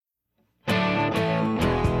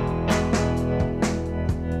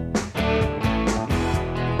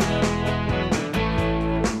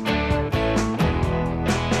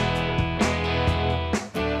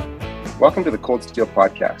Welcome to the Cold Steel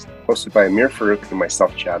Podcast, hosted by Amir Farouk and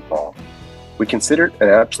myself, Chad Ball. We consider it an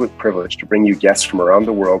absolute privilege to bring you guests from around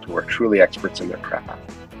the world who are truly experts in their craft.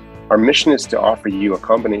 Our mission is to offer you a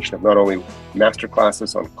combination of not only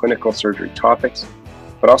masterclasses on clinical surgery topics,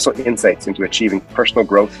 but also insights into achieving personal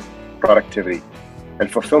growth, productivity,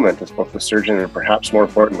 and fulfillment as both a surgeon and perhaps more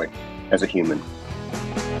importantly, as a human.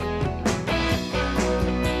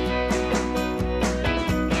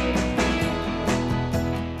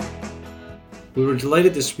 We were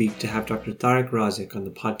delighted this week to have Dr. Tariq Razik on the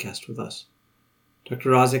podcast with us. Dr.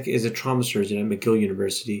 Razik is a trauma surgeon at McGill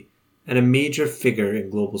University and a major figure in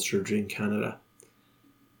global surgery in Canada.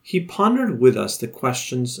 He pondered with us the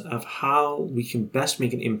questions of how we can best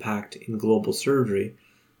make an impact in global surgery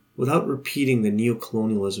without repeating the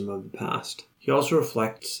neocolonialism of the past. He also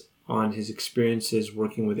reflects on his experiences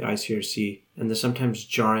working with the ICRC and the sometimes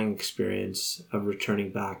jarring experience of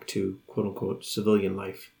returning back to quote-unquote civilian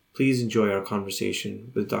life. Please enjoy our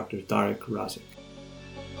conversation with Dr. Tariq Razik.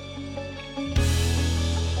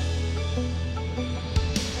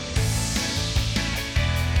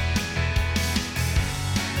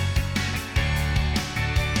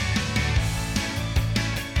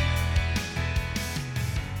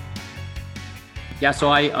 Yeah, so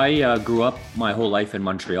I grew up my whole life in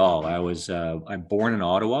Montreal. I'm born in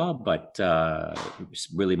Ottawa, but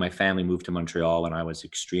really my family moved to Montreal when I was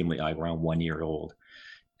around 1 year old.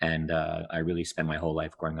 And I really spent my whole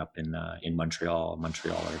life growing up in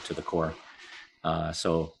Montrealer to the core.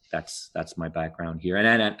 So that's my background here.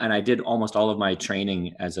 And I did almost all of my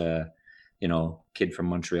training as a kid from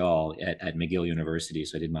Montreal at McGill University.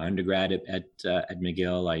 So I did my undergrad at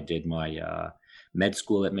McGill. I did my med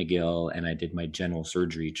school at McGill, and I did my general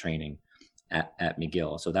surgery training at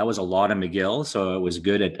McGill. So that was a lot of McGill. So it was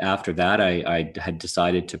good. After that, I had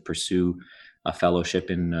decided to pursue a fellowship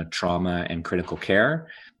in trauma and critical care.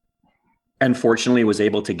 And fortunately was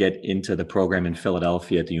able to get into the program in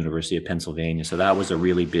Philadelphia at the University of Pennsylvania. So that was a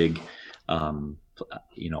really big,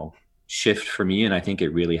 shift for me. And I think it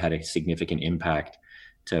really had a significant impact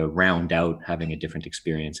to round out having a different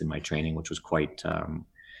experience in my training, which was quite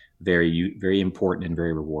very, very important and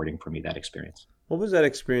very rewarding for me, that experience. What was that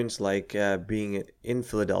experience like being in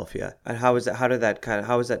Philadelphia? And how was that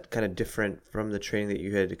kind of different from the training that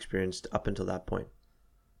you had experienced up until that point?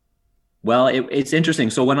 Well, it's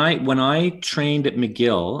interesting. So when I trained at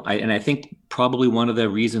McGill, I think probably one of the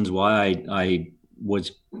reasons why I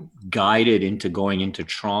was guided into going into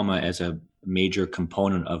trauma as a major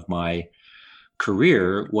component of my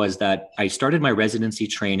career was that I started my residency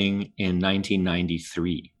training in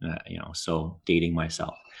 1993. So dating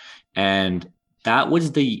myself, and that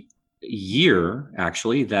was the year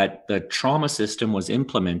actually that the trauma system was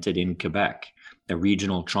implemented in Quebec. The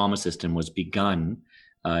regional trauma system was begun.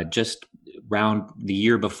 Just around the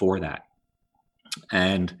year before that.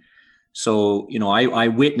 And so, I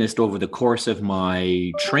witnessed over the course of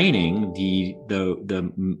my training, the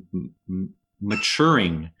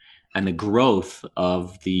maturing and the growth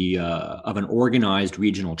of an organized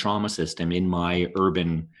regional trauma system in my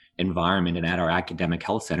urban environment and at our academic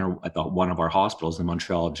health center at one of our hospitals, the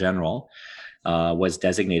Montreal General, was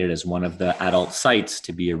designated as one of the adult sites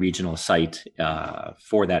to be a regional site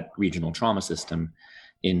for that regional trauma system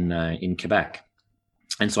in Quebec.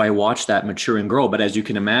 And so I watched that mature and grow. But as you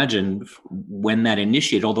can imagine, when that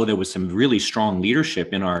initiated, although there was some really strong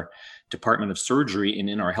leadership in our Department of Surgery and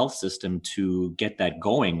in our health system to get that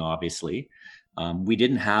going, obviously, we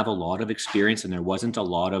didn't have a lot of experience, and there wasn't a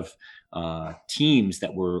lot of teams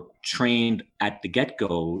that were trained at the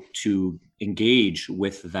get-go to engage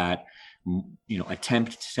with that,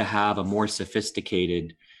 attempt to have a more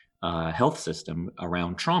sophisticated health system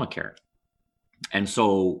around trauma care. And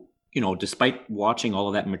so, despite watching all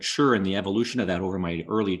of that mature and the evolution of that over my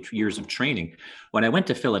early years of training, when I went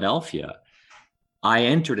to Philadelphia, I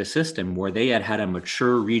entered a system where they had a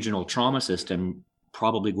mature regional trauma system,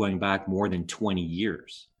 probably going back more than 20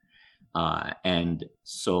 years. And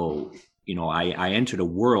so, I entered a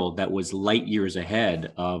world that was light years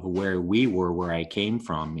ahead of where I came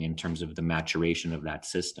from in terms of the maturation of that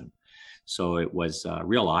system. So it was a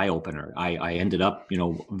real eye-opener. I ended up,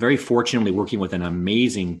 very fortunately working with an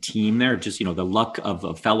amazing team there. Just, the luck of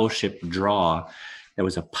a fellowship draw. There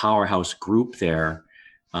was a powerhouse group there.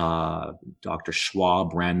 Dr.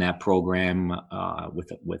 Schwab ran that program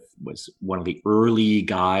was one of the early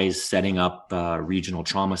guys setting up regional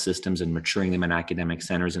trauma systems and maturing them in academic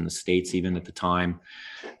centers in the States, even at the time,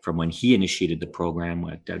 from when he initiated the program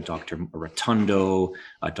with Dr. Rotundo,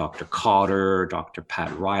 Dr. Cotter, Dr.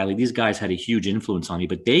 Pat Riley. These guys had a huge influence on me,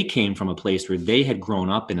 but they came from a place where they had grown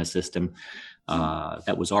up in a system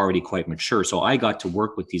that was already quite mature. So I got to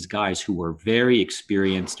work with these guys who were very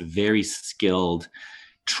experienced, very skilled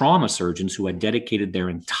trauma surgeons who had dedicated their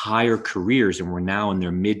entire careers and were now in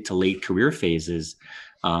their mid to late career phases,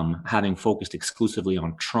 having focused exclusively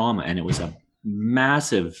on trauma. And it was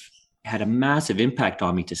had a massive impact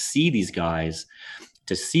on me to see these guys,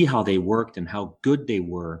 to see how they worked and how good they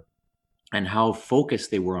were and how focused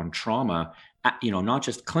they were on trauma, not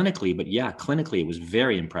just clinically, but clinically it was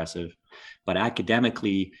very impressive, but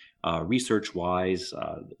academically, research-wise,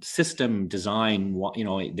 system design,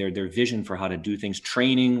 their vision for how to do things,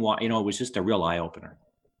 training, it was just a real eye-opener.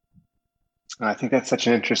 I think that's such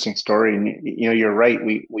an interesting story. And, you're right.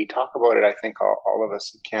 We talk about it, I think, all of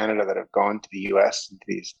us in Canada that have gone to the US, into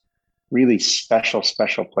these really special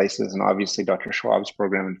places. And obviously, Dr. Schwab's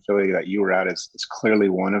program in Philly that you were at is clearly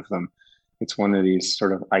one of them. It's one of these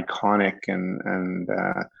sort of iconic and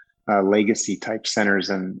legacy type centers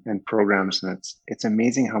and programs. And it's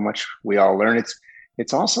amazing how much we all learn.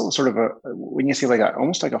 It's also sort of when you say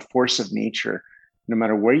almost like a force of nature, no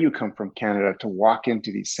matter where you come from Canada, to walk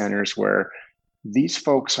into these centers where these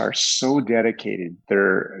folks are so dedicated.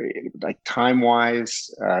 They're like time-wise,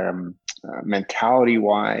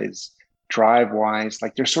 mentality-wise, drive-wise,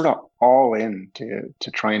 like they're sort of all in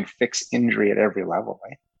to try and fix injury at every level,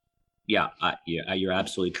 right? Yeah, you're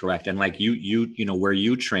absolutely correct. And like where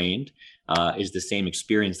you trained is the same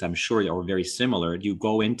experience, I'm sure, or very similar. You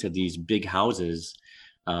go into these big houses,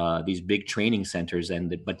 these big training centers, and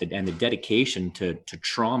the dedication to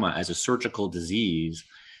trauma as a surgical disease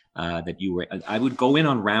I would go in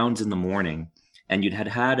on rounds in the morning, and you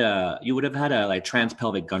would have had a like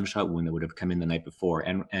transpelvic gunshot wound that would have come in the night before.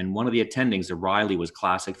 And one of the attendings, Riley was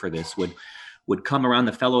classic for this, would come around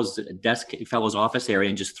the fellow's office area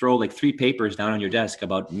and just throw like 3 papers down on your desk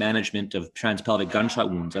about management of transpelvic gunshot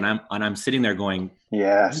wounds. And I'm sitting there going,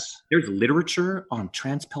 yes, there's literature on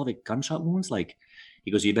transpelvic gunshot wounds. Like,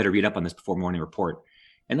 he goes, you better read up on this before morning report.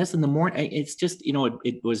 And that's in the morning. It's just,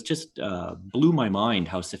 it was just blew my mind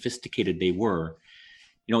how sophisticated they were.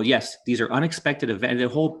 Yes, these are unexpected events. The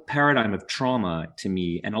whole paradigm of trauma to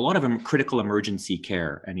me, and a lot of critical emergency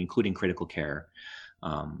care, and including critical care,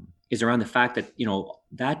 is around the fact that,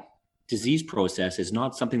 that disease process is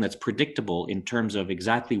not something that's predictable in terms of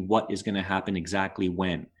exactly what is going to happen exactly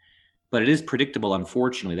when, but it is predictable,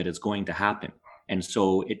 unfortunately, that it's going to happen. And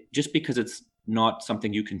so just because it's not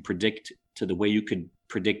something you can predict to the way you could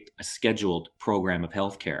predict a scheduled program of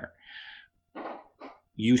healthcare,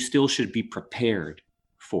 you still should be prepared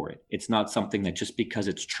for it. It's not something that just because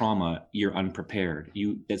it's trauma, you're unprepared.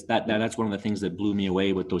 That's one of the things that blew me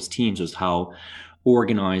away with those teams, was how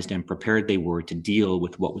organized and prepared they were to deal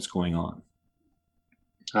with what was going on.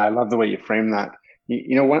 I love the way you frame that.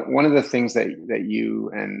 One of the things that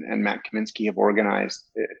you and Matt Kaminsky have organized,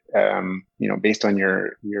 based on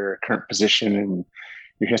your current position and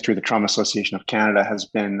your history of the Trauma Association of Canada, has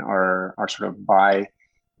been our sort of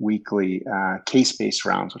bi-weekly case-based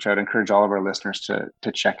rounds, which I would encourage all of our listeners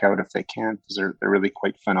to check out if they can, because they're really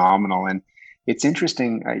quite phenomenal. And it's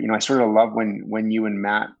interesting, I sort of love when you and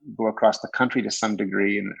Matt go across the country to some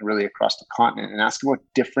degree, and really across the continent, and ask about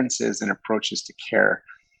differences in approaches to care.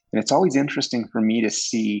 And it's always interesting for me to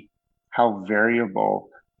see how variable,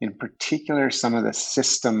 in particular, some of the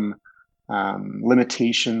system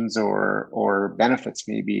limitations or benefits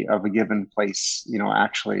maybe of a given place,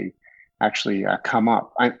 actually come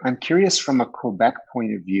up. I'm curious, from a Quebec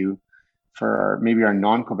point of view, for maybe our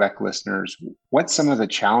non-Quebec listeners, what's some of the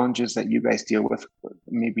challenges that you guys deal with,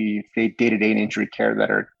 maybe day-to-day in injury care, that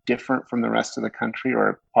are different from the rest of the country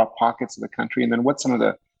or pockets of the country? And then what some of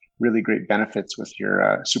the really great benefits with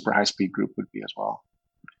your super high-speed group would be as well?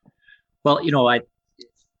 Well,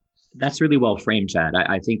 that's really well framed, Chad.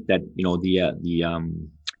 I think that,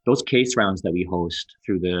 those case rounds that we host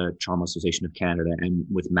through the Trauma Association of Canada, and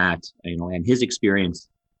with Matt, and his experience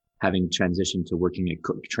having transitioned to working at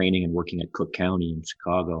training and working at Cook County in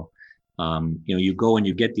Chicago, you go and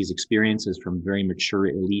you get these experiences from very mature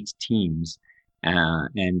elite teams.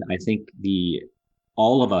 And I think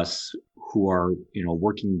all of us who are,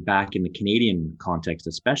 working back in the Canadian context,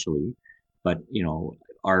 especially, but,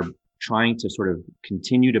 are trying to sort of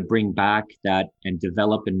continue to bring back that and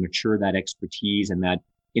develop and mature that expertise and that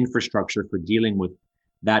infrastructure for dealing with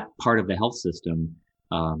that part of the health system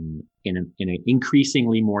in an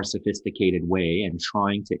increasingly more sophisticated way, and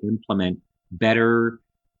trying to implement better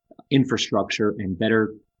infrastructure and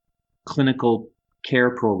better clinical care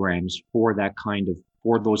programs for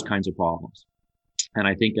those kinds of problems. And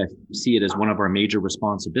I think I see it as one of our major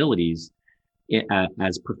responsibilities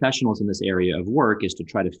as professionals in this area of work, is to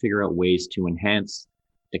try to figure out ways to enhance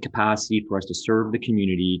the capacity for us to serve the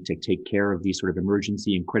community, to take care of these sort of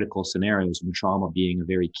emergency and critical scenarios, and trauma being a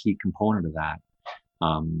very key component of that.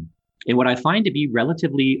 In what I find to be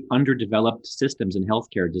relatively underdeveloped systems in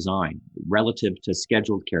healthcare design relative to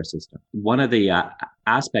scheduled care systems. One of the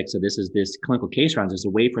aspects of this is this clinical case rounds is a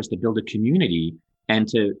way for us to build a community and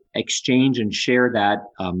to exchange and share that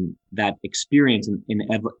experience in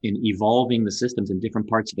evolving the systems in different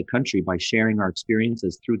parts of the country by sharing our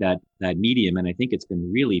experiences through that medium. And I think it's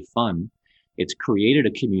been really fun. It's created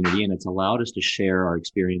a community and it's allowed us to share our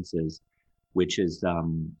experiences, which is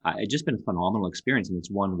just been a phenomenal experience. And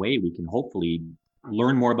it's one way we can hopefully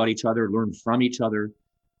learn more about each other, learn from each other,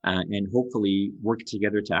 and hopefully work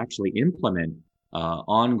together to actually implement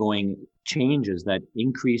ongoing changes that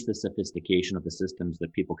increase the sophistication of the systems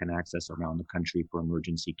that people can access around the country for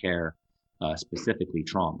emergency care, specifically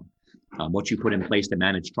trauma. What you put in place to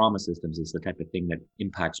manage trauma systems is the type of thing that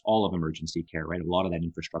impacts all of emergency care, right? A lot of that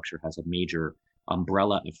infrastructure has a major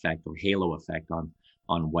umbrella effect or halo effect on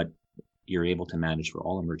what you're able to manage for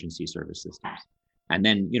all emergency service systems. And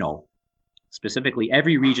then, specifically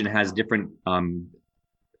every region has different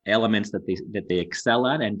elements that they excel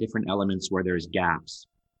at and different elements where there's gaps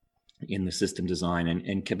in the system design.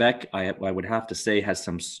 And Quebec, I would have to say, has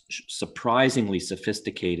some surprisingly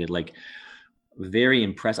sophisticated, very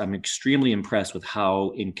impressed. I'm extremely impressed with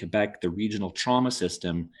how in Quebec, the regional trauma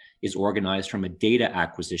system is organized from a data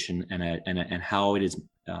acquisition and how it is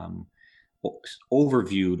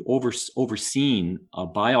overseen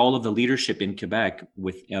by all of the leadership in Quebec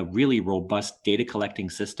with a really robust data collecting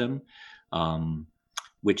system,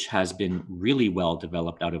 which has been really well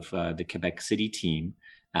developed out of the Quebec City team,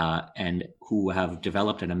 and who have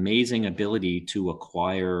developed an amazing ability to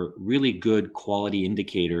acquire really good quality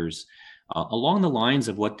indicators along the lines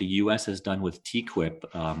of what the US has done with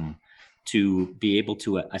TQIP, to be able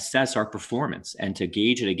to assess our performance and to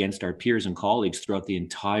gauge it against our peers and colleagues throughout the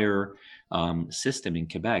entire system in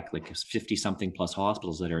Quebec, like 50 something plus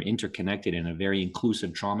hospitals that are interconnected in a very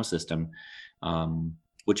inclusive trauma system,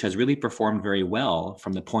 which has really performed very well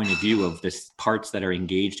from the point of view of the parts that are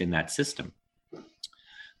engaged in that system.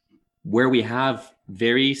 Where we have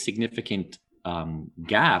very significant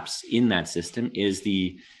gaps in that system is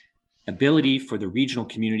the ability for the regional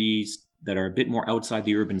communities that are a bit more outside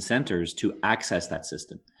the urban centers to access that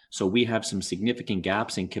system. So we have some significant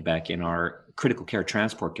gaps in Quebec in our critical care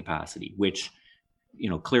transport capacity, which,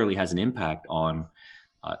 clearly has an impact on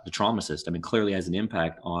the trauma system and clearly has an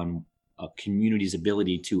impact on a community's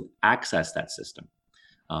ability to access that system.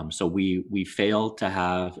 So we fail to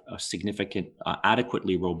have a significant,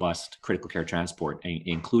 adequately robust critical care transport,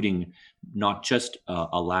 including not just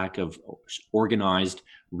a lack of organized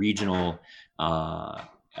regional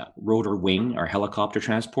rotor wing or helicopter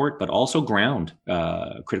transport, but also ground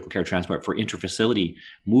critical care transport for interfacility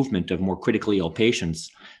movement of more critically ill patients,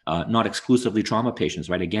 not exclusively trauma patients,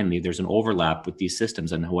 right? Again, there's an overlap with these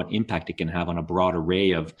systems and what impact it can have on a broad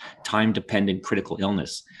array of time-dependent critical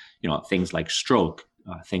illness, things like stroke,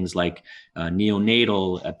 things like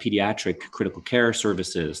neonatal, pediatric critical care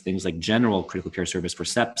services, things like general critical care service for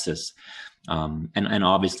sepsis, and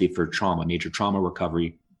obviously for trauma, major trauma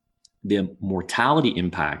recovery. The mortality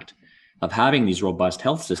impact of having these robust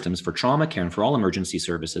health systems for trauma care and for all emergency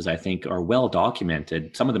services, I think, are well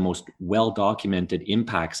documented. Some of the most well documented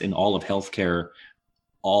impacts in all of healthcare,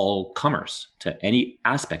 all comers to any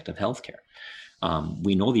aspect of healthcare.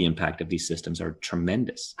 We know the impact of these systems are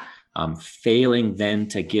tremendous. Failing then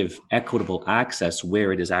to give equitable access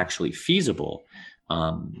where it is actually feasible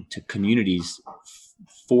to communities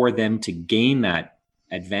for them to gain that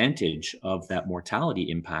advantage of that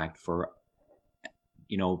mortality impact for,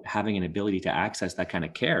 having an ability to access that kind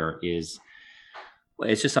of care it's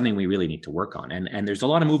just something we really need to work on. And there's a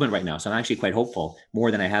lot of movement right now. So I'm actually quite hopeful,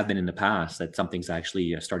 more than I have been in the past, that something's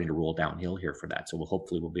actually starting to roll downhill here for that. So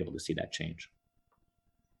we'll be able to see that change.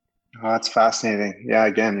 Oh, that's fascinating. Yeah,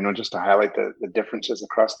 again, just to highlight the differences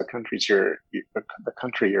across the countries here, the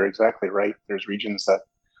country, you're exactly right. There's regions that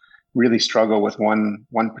really struggle with one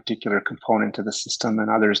particular component of the system and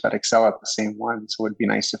others that excel at the same one. So it'd be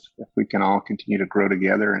nice if we can all continue to grow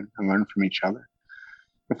together and learn from each other.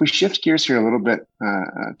 If we shift gears here a little bit,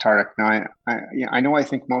 Tariq, now I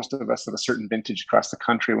think most of us of a certain vintage across the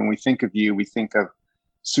country, when we think of you, we think of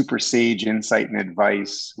super sage insight and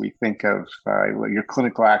advice. We think of your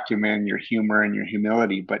clinical acumen, your humor, and your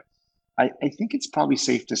humility. But I think it's probably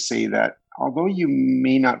safe to say that although you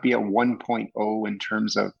may not be a 1.0 in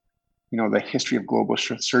terms of the history of global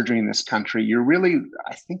surgery in this country, you're really,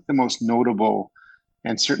 I think, the most notable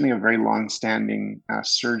and certainly a very long-standing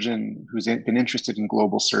surgeon who's been interested in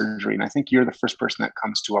global surgery. And I think you're the first person that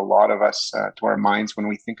comes to a lot of us, to our minds when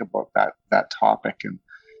we think about that topic. And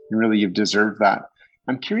really, you've deserved that.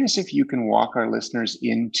 I'm curious if you can walk our listeners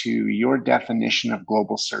into your definition of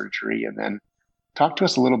global surgery, and then talk to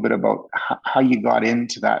us a little bit about how you got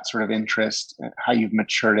into that sort of interest, how you've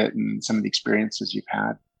matured it, and some of the experiences you've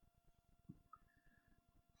had.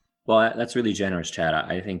 Well, that's really generous, Chad.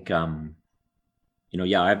 I think,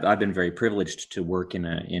 I've been very privileged to work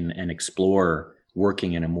and explore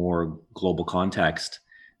working in a more global context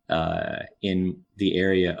in the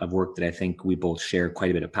area of work that I think we both share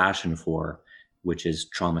quite a bit of passion for, which is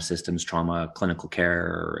trauma systems, trauma, clinical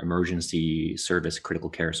care, emergency service, critical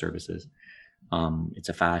care services. It's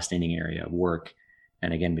a fascinating area of work,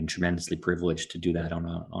 and again, been tremendously privileged to do that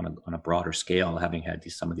on a broader scale, having had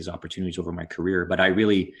some of these opportunities over my career. But I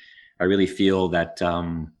really feel that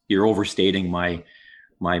you're overstating my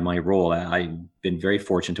role. I've been very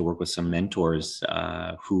fortunate to work with some mentors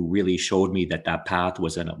who really showed me that path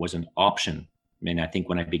was an option. I mean, I think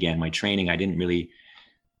when I began my training, I didn't really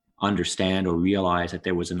understand or realize that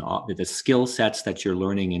there was that the skill sets that you're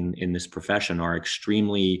learning in this profession are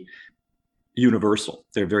extremely universal.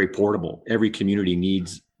 They're very portable. Every community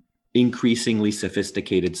needs increasingly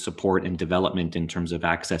sophisticated support and development in terms of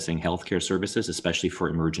accessing healthcare services, especially for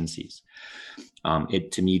emergencies.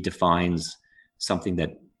 It, to me, defines something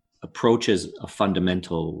that approaches a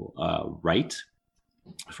fundamental right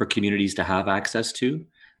for communities to have access to,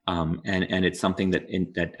 and it's something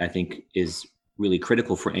that I think is really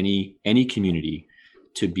critical for any community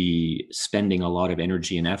to be spending a lot of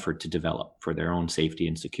energy and effort to develop for their own safety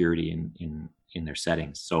and security in their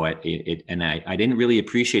settings. So I didn't really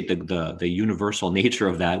appreciate the universal nature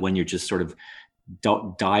of that when you're just sort of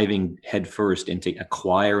diving headfirst into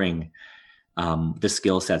acquiring the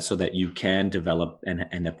skill set so that you can develop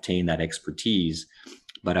and obtain that expertise.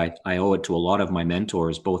 But I owe it to a lot of my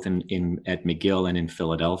mentors, both at McGill and in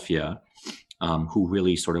Philadelphia, who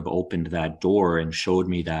really sort of opened that door and showed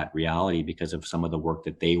me that reality because of some of the work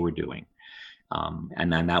that they were doing.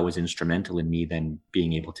 And then that was instrumental in me then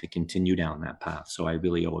being able to continue down that path. So I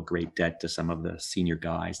really owe a great debt to some of the senior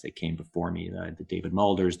guys that came before me, the David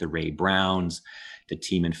Mulders, the Ray Browns, the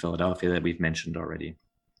team in Philadelphia that we've mentioned already,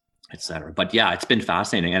 et cetera. But yeah, it's been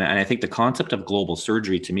fascinating. And I think the concept of global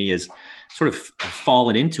surgery to me is sort of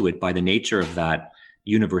fallen into it by the nature of that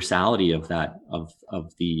universality of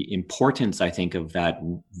the importance, I think, of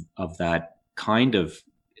that kind of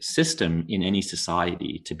system in any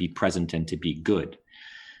society to be present and to be good.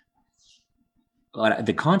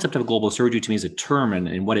 The concept of global surgery to me is a term,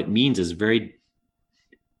 and what it means is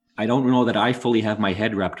I don't know that I fully have my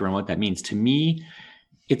head wrapped around what that means. To me,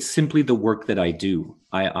 it's simply the work that I do.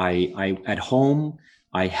 I at home,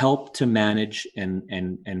 I help to manage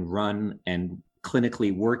and run and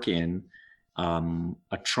clinically work in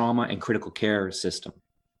a trauma and critical care system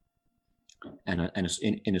and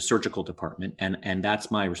in a surgical department. And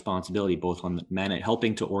that's my responsibility, both on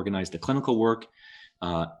helping to organize the clinical work,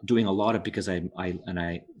 doing a lot of, because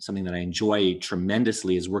something that I enjoy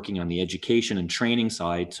tremendously is working on the education and training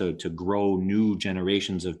side to grow new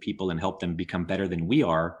generations of people and help them become better than we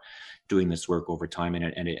are, doing this work over time and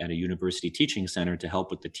at a university teaching center to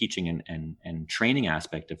help with the teaching and training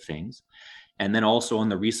aspect of things. And then also on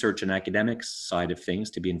the research and academics side of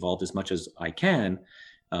things, to be involved as much as I can,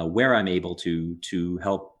 where I'm able to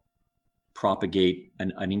help propagate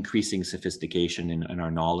an increasing sophistication in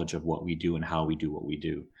our knowledge of what we do and how we do what we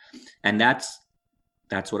do. And that's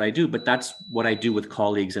what I do, but that's what I do with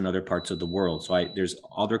colleagues in other parts of the world. So there's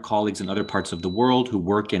other colleagues in other parts of the world who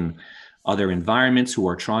work in other environments who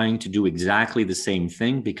are trying to do exactly the same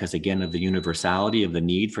thing because, again, of the universality of the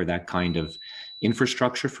need for that kind of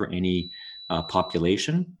infrastructure for any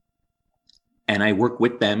population. And I work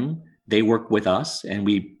with them, they work with us, and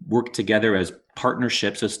we work together as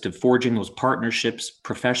partnerships, as to forging those partnerships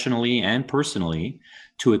professionally and personally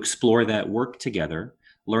to explore that work together,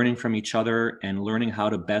 learning from each other and learning how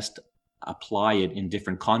to best apply it in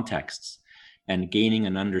different contexts and gaining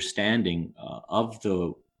an understanding of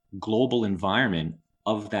the global environment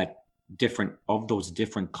of those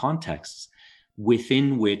different contexts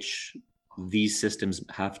within which these systems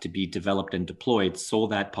have to be developed and deployed so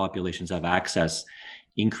that populations have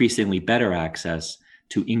increasingly better access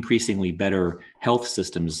to increasingly better health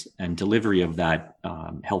systems and delivery of that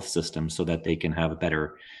health system so that they can have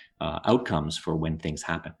better outcomes for when things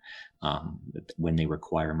happen, when they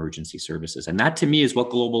require emergency services. And that to me is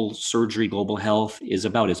what global surgery, global health is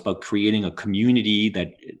about. It's about creating a community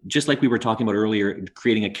that, just like we were talking about earlier,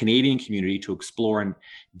 creating a Canadian community to explore and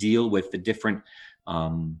deal with the different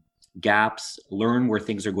gaps, learn where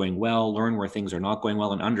things are going well, learn where things are not going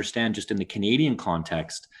well, and understand just in the Canadian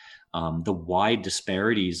context, the wide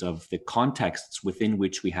disparities of the contexts within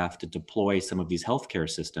which we have to deploy some of these healthcare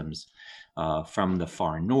systems, from the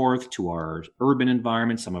far north to our urban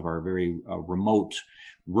environments, some of our very remote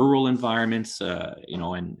rural environments,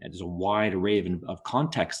 and there's a wide array of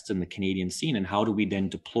contexts in the Canadian scene. And how do we then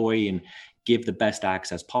deploy and give the best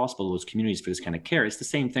access possible to those communities for this kind of care? It's the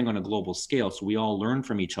same thing on a global scale. So we all learn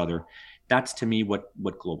from each other. That's, to me, what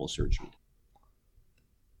global surgery is.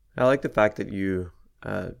 I like the fact that you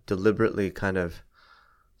deliberately kind of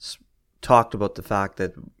talked about the fact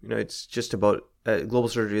that, it's just about global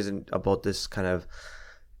surgery isn't about this kind of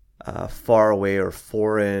far away or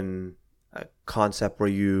foreign concept where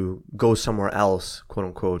you go somewhere else, quote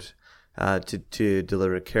unquote, to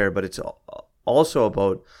deliver care, but it's also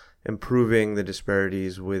about improving the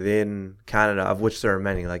disparities within Canada, of which there are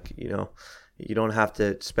many. Like, you don't have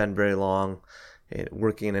to spend very long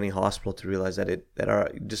working in any hospital to realize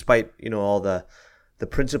that despite all the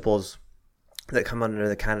principles that come under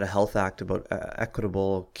the Canada Health Act about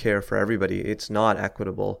equitable care for everybody, it's not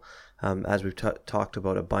equitable, as we've talked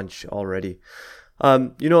about a bunch already.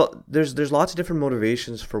 There's lots of different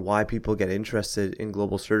motivations for why people get interested in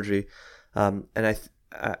global surgery, and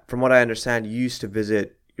from what I understand, you used to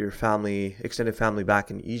visit your extended family back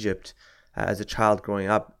in Egypt as a child growing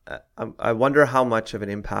up. I wonder how much of an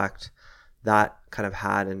impact that kind of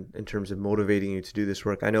had in terms of motivating you to do this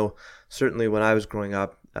work. I know certainly when I was growing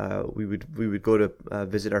up, we would go to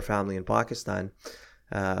visit our family in Pakistan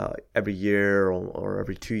every year or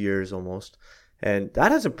every 2 years almost, and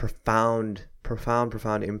that has a profound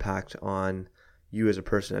impact on you as a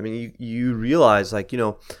person. I mean, you realize, like,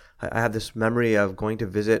 I have this memory of going to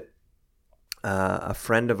visit a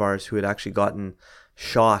friend of ours who had actually gotten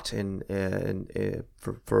shot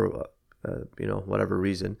for whatever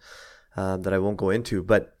reason that I won't go into,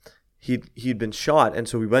 but he'd been shot, and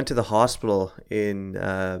so we went to the hospital in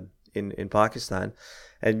Pakistan,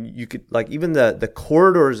 and you could, like, even the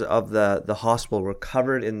corridors of the hospital were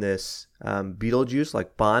covered in this beetle juice,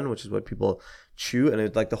 like ban, which is what people chew, and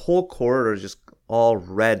it, like, the whole corridor is just all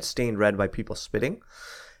red, stained red by people spitting.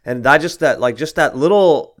 And that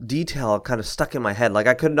little detail kind of stuck in my head. Like,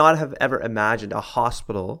 I could not have ever imagined a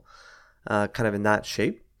hospital kind of in that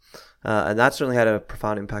shape. And that certainly had a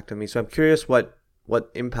profound impact on me. So I'm curious what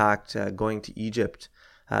impact going to Egypt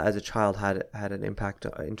as a child had an impact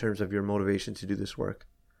in terms of your motivation to do this work.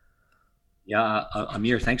 Yeah,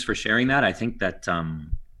 Amir, thanks for sharing that. I think that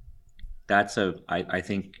I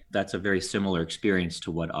think that's a very similar experience to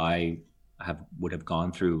what I would have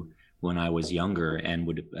gone through when I was younger, and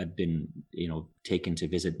would have been, taken to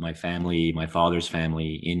visit my family, my father's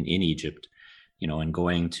family in Egypt, and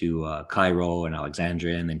going to Cairo and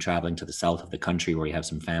Alexandria, and then traveling to the south of the country where we have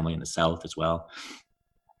some family in the south as well.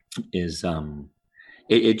 Is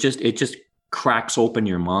it just cracks open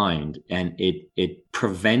your mind, and it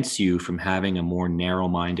prevents you from having a more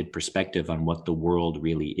narrow-minded perspective on what the world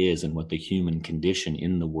really is and what the human condition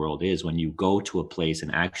in the world is. When you go to a place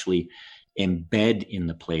and actually embed in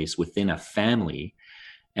the place within a family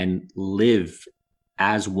and live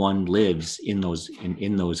as one lives in those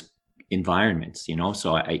environments,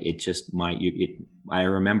 so I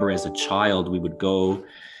remember as a child, we would go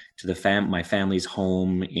to my family's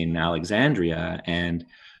home in Alexandria, and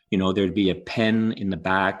there'd be a pen in the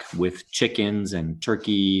back with chickens and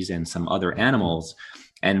turkeys and some other animals.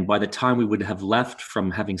 And by the time we would have left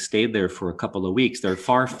from having stayed there for a couple of weeks, there are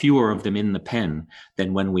far fewer of them in the pen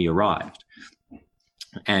than when we arrived.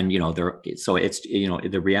 And, so it's,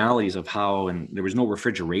 the realities of how, and there was no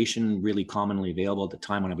refrigeration really commonly available at the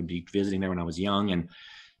time when I would be visiting there when I was young. And,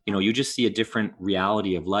 you just see a different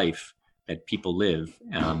reality of life that people live.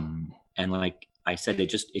 And like I said,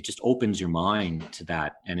 it just opens your mind to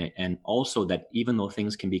that. And also that even though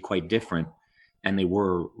things can be quite different, and they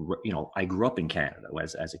were, I grew up in Canada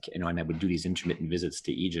as a kid, and I would do these intermittent visits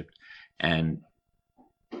to Egypt,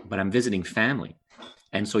 but I'm visiting family.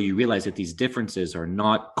 And so you realize that these differences are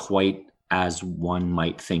not quite as one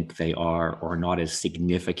might think they are, or not as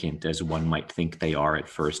significant as one might think they are at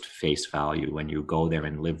first face value. When you go there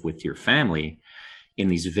and live with your family in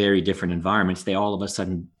these very different environments, they all of a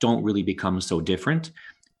sudden don't really become so different.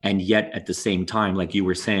 And yet at the same time, like you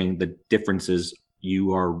were saying, the differences,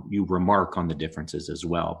 you remark on the differences as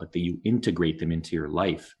well, but you integrate them into your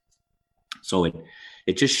life. So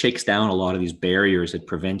it just shakes down a lot of these barriers. It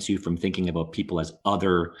prevents you from thinking about people as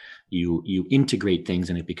other. You integrate things,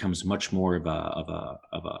 and it becomes much more of a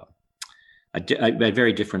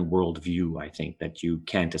very different worldview, I think, that you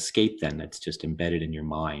can't escape then. That's just embedded in your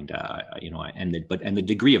mind, and the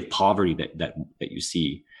degree of poverty that you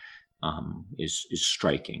see is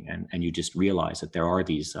striking, and you just realize that there are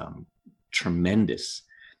these tremendous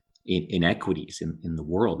inequities in the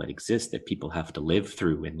world that exist that people have to live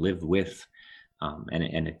through and live with.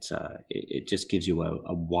 It just gives you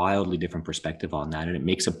a wildly different perspective on that, and it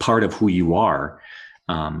makes a part of who you are,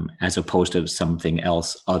 as opposed to something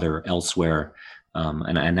else elsewhere.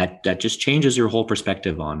 And that just changes your whole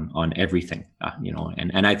perspective on everything,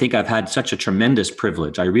 and I think I've had such a tremendous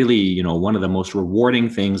privilege. I really, one of the most rewarding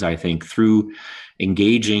things I think through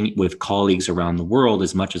engaging with colleagues around the world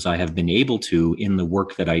as much as I have been able to in the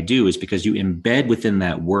work that I do is because you embed within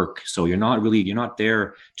that work. So you're not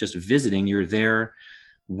there just visiting, you're there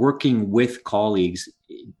working with colleagues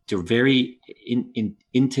to very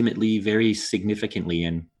intimately, very significantly,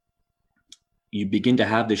 and you begin to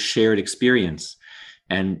have this shared experience.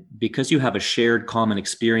 And because you have a shared common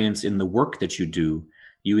experience in the work that you do,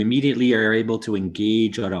 you immediately are able to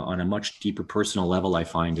engage on a much deeper personal level, I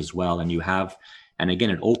find, as well. And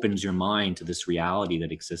again, it opens your mind to this reality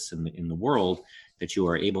that exists in the world, that you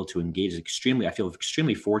are able to engage I feel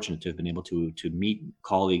extremely fortunate to have been able to meet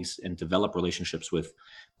colleagues and develop relationships with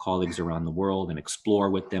colleagues around the world and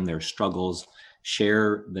explore with them their struggles,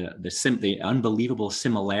 share the unbelievable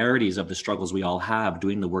similarities of the struggles we all have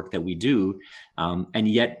doing the work that we do, and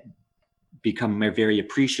yet become very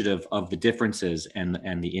appreciative of the differences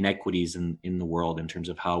and the inequities in the world in terms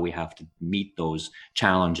of how we have to meet those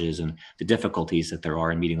challenges and the difficulties that there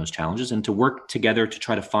are in meeting those challenges, and to work together to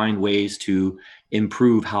try to find ways to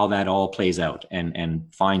improve how that all plays out, and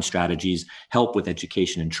find strategies, help with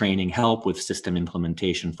education and training, help with system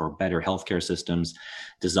implementation for better healthcare systems,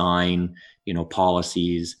 design,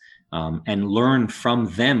 policies, and learn from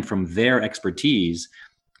them, from their expertise,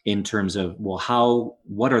 in terms of,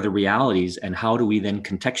 what are the realities, and how do we then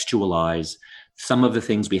contextualize some of the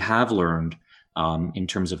things we have learned in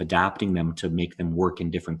terms of adapting them to make them work in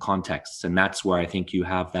different contexts. And that's where I think you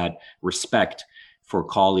have that respect for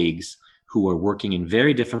colleagues who are working in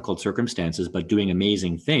very difficult circumstances, but doing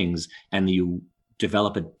amazing things. And you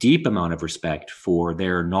develop a deep amount of respect for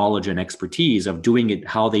their knowledge and expertise of doing it,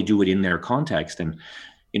 how they do it in their context. And,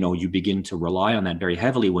 you begin to rely on that very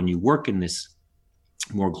heavily when you work in this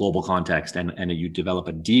more global context, and you develop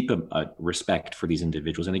a deep respect for these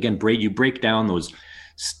individuals. And again, you break down those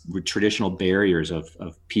traditional barriers of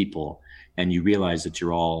people, and you realize that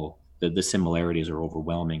the similarities are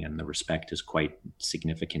overwhelming, and the respect is quite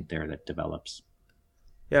significant there that develops.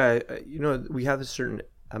 Yeah, we have a certain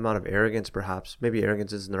amount of arrogance, perhaps. Maybe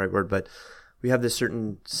arrogance isn't the right word, but we have this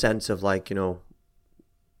certain sense of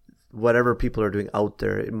whatever people are doing out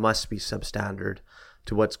there, it must be substandard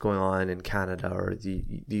to what's going on in Canada or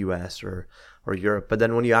the US or Europe. But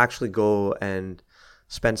then when you actually go and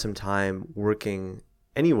spend some time working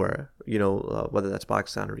anywhere, whether that's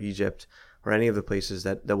Pakistan or Egypt or any of the places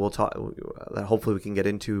that we'll talk, that hopefully we can get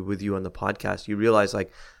into with you on the podcast, you realize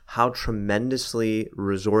how tremendously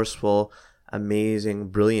resourceful, amazing,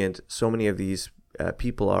 brilliant so many of these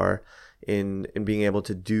people are in being able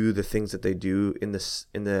to do the things that they do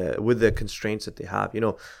with the constraints that they have.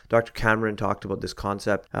 Dr. Cameron talked about this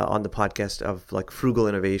concept on the podcast of frugal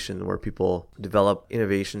innovation, where people develop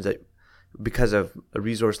innovations that because of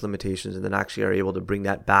resource limitations, and then actually are able to bring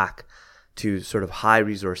that back to sort of high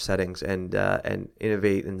resource settings and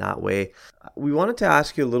innovate in that way. We wanted to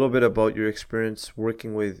ask you a little bit about your experience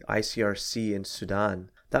working with ICRC in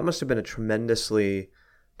Sudan. That must have been a tremendously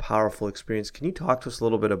powerful experience. Can you talk to us a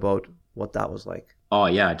little bit about what that was like? Oh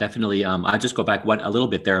yeah, definitely. I'll just go back a little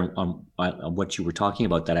bit there on what you were talking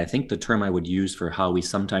about. That I think the term I would use for how we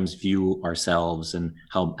sometimes view ourselves, and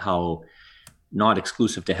how not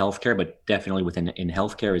exclusive to healthcare, but definitely in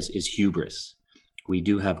healthcare is hubris. We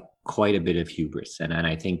do have quite a bit of hubris, and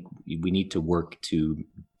I think we need to work to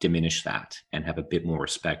diminish that and have a bit more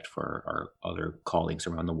respect for our other colleagues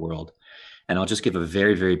around the world. And I'll just give a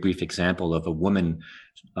very, very brief example of a woman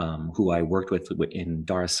who I worked with in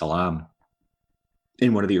Dar es Salaam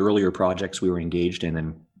in one of the earlier projects we were engaged in.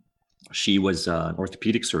 And she was an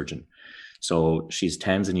orthopedic surgeon. So she's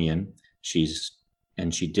Tanzanian.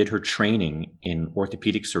 And she did her training in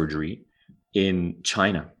orthopedic surgery in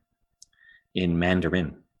China, in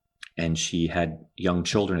Mandarin. And she had young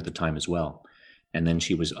children at the time as well. And then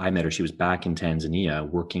I met her, she was back in Tanzania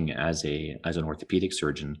working as an orthopedic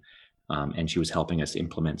surgeon. And she was helping us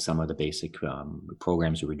implement some of the basic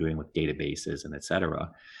programs we were doing with databases and et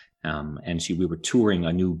cetera. And we were touring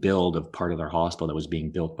a new build of part of their hospital that was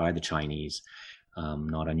being built by the Chinese,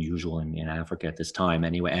 not unusual in Africa at this time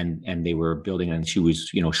anyway. And they were building, and she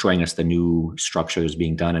was, showing us the new structure that was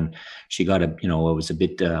being done. And she got it was a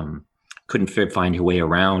bit, couldn't find her way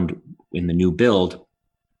around in the new build.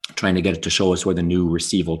 trying to get it to show us where the new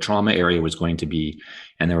receival trauma area was going to be.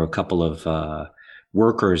 And there were a couple of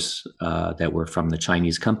workers that were from the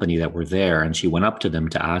Chinese company that were there. And she went up to them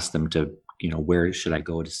to ask them to, where should I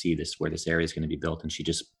go to see this, where this area is going to be built? And she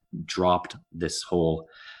just dropped this whole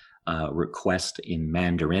request in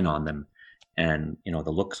Mandarin on them. And,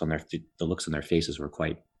 the looks on their faces were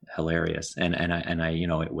quite hilarious. And I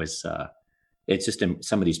it was, it's just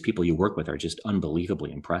some of these people you work with are just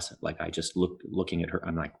unbelievably impressive. Like I just looking at her,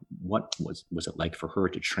 I'm like, what was it like for her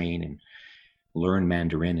to train and learn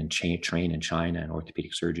Mandarin and train in China, an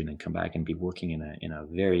orthopedic surgeon, and come back and be working in a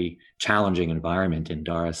very challenging environment in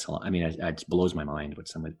Dar es Salaam. I mean, it blows my mind what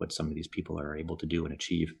some of these people are able to do and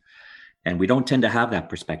achieve. And we don't tend to have that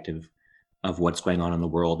perspective of what's going on in the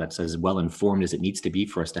world that's as well informed as it needs to be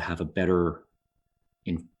for us to have a better,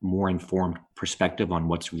 more informed perspective on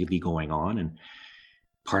what's really going on. And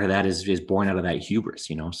part of that is born out of that hubris,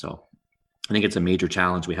 so I think it's a major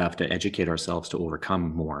challenge we have to educate ourselves to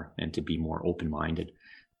overcome more and to be more open-minded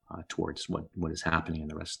towards what is happening in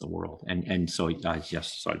the rest of the world. And so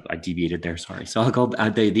I deviated there. Sorry. So I'll go.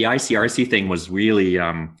 The ICRC thing was really,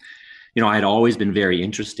 I had always been very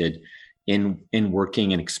interested in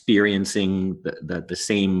working and experiencing the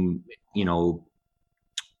same,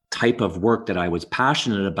 type of work that I was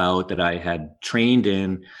passionate about, that I had trained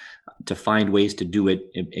in, to find ways to do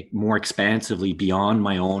it more expansively beyond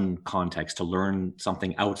my own context, to learn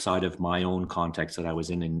something outside of my own context that I was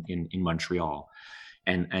in Montreal.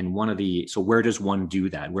 And so where does one do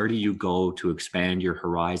that? Where do you go to expand your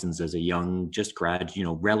horizons as a young,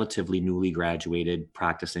 relatively newly graduated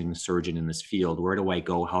practicing surgeon in this field? Where do I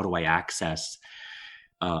go? How do I access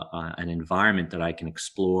an environment that I can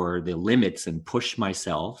explore the limits and push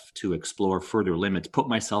myself to explore further limits, put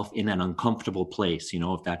myself in an uncomfortable place,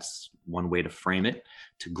 if that's one way to frame it,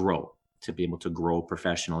 to be able to grow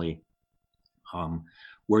professionally.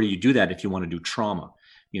 Where do you do that if you want to do trauma?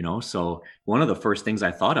 So one of the first things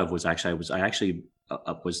I thought of was I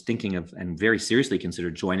was thinking of and very seriously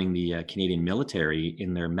considered joining the Canadian military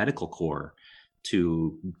in their medical corps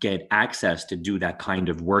to get access to do that kind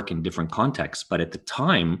of work in different contexts. But at the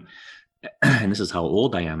time, and this is how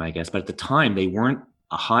old I am, I guess, but at the time they weren't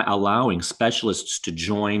allowing specialists to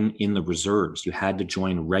join in the reserves. You had to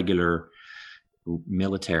join regular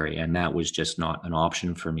military, and that was just not an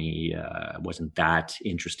option for me. I wasn't that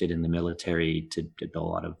interested in the military.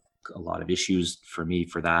 A lot of issues for me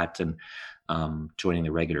for that, and joining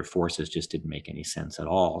the regular forces just didn't make any sense at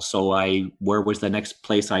all. So where was the next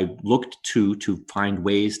place I looked to find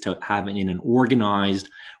ways to have it in an organized,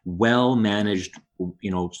 well-managed,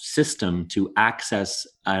 system to access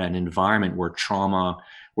an environment where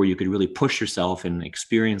you could really push yourself and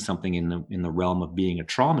experience something in the realm of being a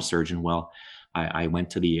trauma surgeon. Well, I went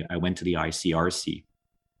to the ICRC,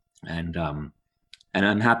 and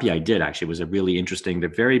I'm happy I did. Actually, it was a really interesting, they're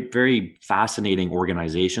very, very fascinating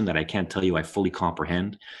organization that I can't tell you I fully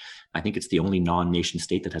comprehend. I think it's the only non-nation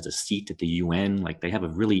state that has a seat at the UN. Like, they have a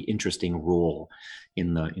really interesting role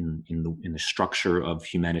in the structure of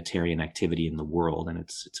humanitarian activity in the world, and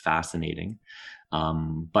it's fascinating.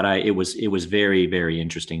 But it was very, very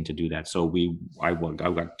interesting to do that. So I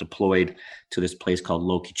got deployed to this place called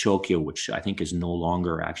Lokichokyo, which I think is no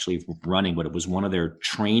longer actually running, but it was one of their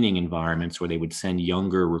training environments where they would send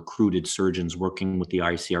younger recruited surgeons working with the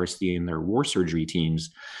ICRC and their war surgery teams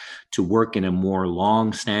to work in a more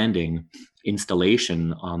long-standing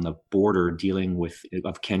installation on the border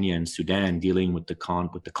of Kenya and Sudan, dealing with the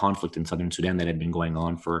conflict in southern Sudan that had been going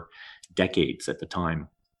on for decades at the time.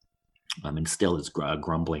 And still is a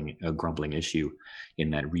grumbling issue in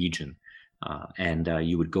that region. And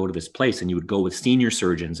you would go to this place and you would go with senior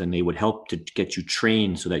surgeons, and they would help to get you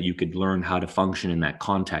trained so that you could learn how to function in that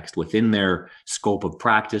context within their scope of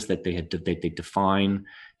practice that they define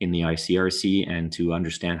in the ICRC, and to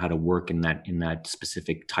understand how to work in that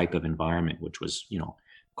specific type of environment, which was,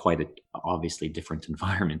 quite a obviously different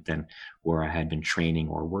environment than where I had been training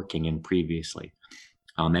or working in previously.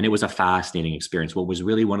 And it was a fascinating experience. What was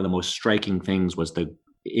really one of the most striking things was the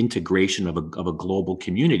integration of a global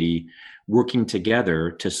community working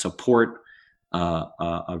together to support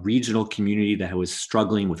a regional community that was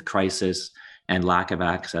struggling with crisis and lack of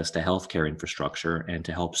access to healthcare infrastructure, and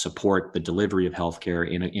to help support the delivery of healthcare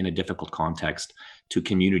in a difficult context to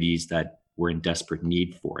communities that were in desperate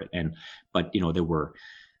need for it. But there were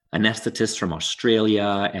anesthetists from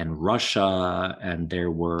Australia and Russia, and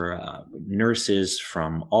there were nurses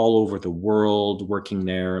from all over the world working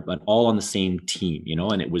there, but all on the same team,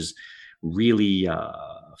 and it was really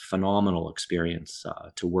a phenomenal experience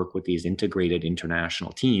to work with these integrated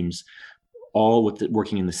international teams, all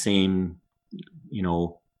working in the same,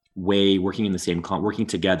 way, working in the same, working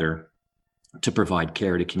together to provide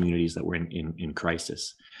care to communities that were in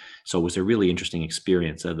crisis. So it was a really interesting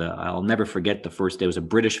experience. I'll never forget the first day. It was a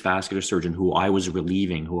British vascular surgeon who I was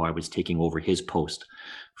relieving, who I was taking over his post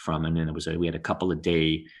from. And then we had a couple of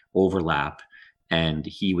day overlap, and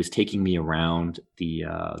he was taking me around the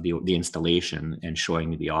installation and showing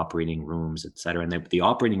me the operating rooms, et cetera. And the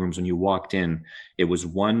operating rooms, when you walked in, it was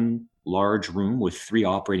one large room with 3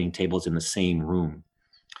 operating tables in the same room.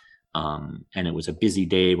 And it was a busy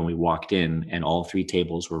day when we walked in, and all 3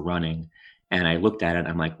 tables were running. And I looked at it, and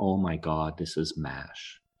I'm like, oh my God, this is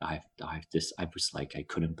MASH. I was like, I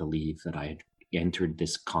couldn't believe that I had entered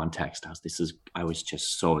this context. I was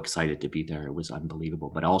just so excited to be there. It was unbelievable,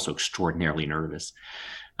 but also extraordinarily nervous,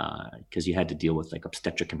 because you had to deal with like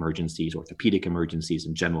obstetric emergencies, orthopedic emergencies,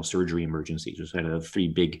 and general surgery emergencies. Those are the 3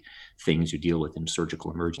 big things you deal with in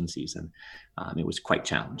surgical emergencies. And it was quite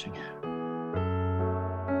challenging.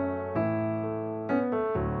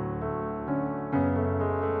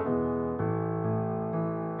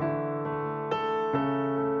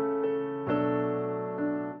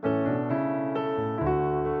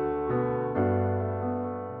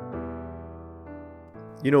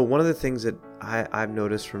 You know, one of the things that I've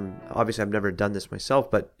noticed from, obviously I've never done this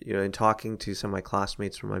myself, but, you know, in talking to some of my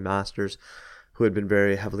classmates from my master's who had been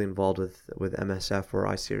very heavily involved with MSF or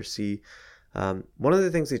ICRC, one of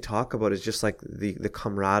the things they talk about is just like the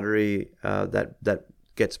camaraderie that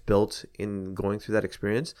gets built in going through that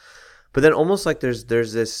experience. But then almost like there's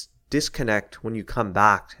this disconnect when you come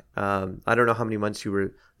back. I don't know how many months you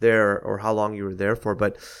were there or how long you were there for,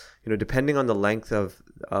 but, you know, depending on the length of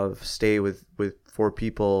stay with 4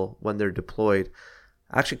 people when they're deployed,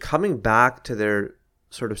 actually coming back to their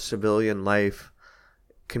sort of civilian life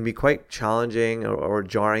can be quite challenging or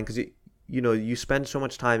jarring, because you know, you spend so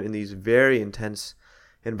much time in these very intense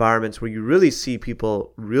environments where you really see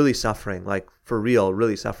people really suffering, like for real,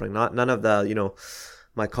 really suffering. None of the, you know,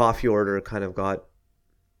 my coffee order kind of got,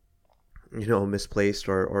 you know, misplaced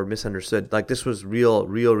or misunderstood. Like this was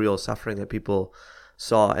real suffering that people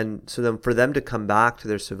saw. And so then for them to come back to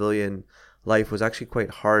their civilian life was actually quite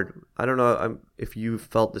hard. I don't know if you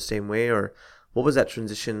felt the same way, or what was that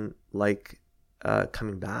transition like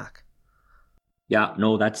coming back? Yeah,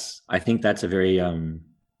 no, I think that's a very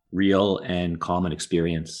real and common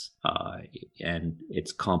experience, and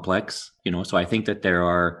it's complex, you know. So I think that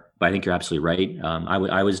but I think you're absolutely right.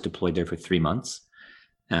 I was deployed there for 3 months,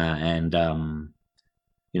 and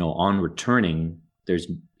you know, on returning, there's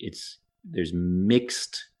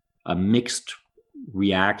a mixed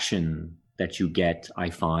reaction that you get, I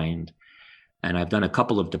find. And I've done a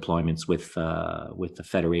couple of deployments with the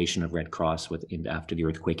Federation of Red Cross after the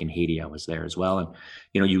earthquake in Haiti. I was there as well. And,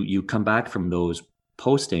 you know, you come back from those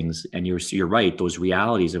postings and you're right, those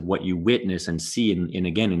realities of what you witness and see in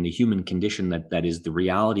again, in the human condition that is the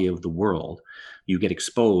reality of the world, you get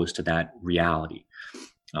exposed to that reality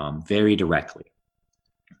very directly.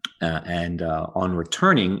 And on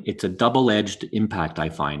returning, it's a double-edged impact, I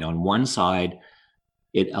find. On one side,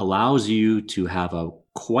 it allows you to have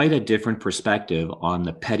quite a different perspective on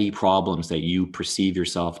the petty problems that you perceive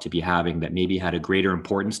yourself to be having that maybe had a greater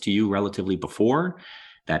importance to you relatively before,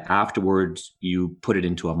 that afterwards you put it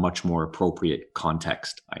into a much more appropriate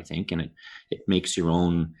context, I think. And it makes your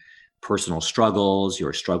own personal struggles,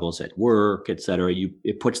 your struggles at work, et cetera,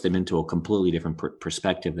 it puts them into a completely different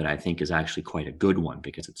perspective that I think is actually quite a good one,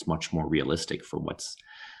 because it's much more realistic for what's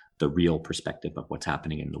the real perspective of what's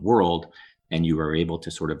happening in the world. And you are able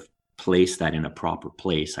to sort of place that in a proper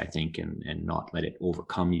place, I think, and not let it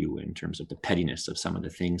overcome you in terms of the pettiness of some of the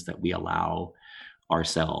things that we allow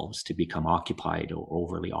ourselves to become occupied or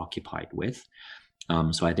overly occupied with.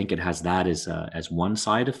 So I think it has that as one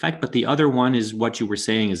side effect. But the other one is what you were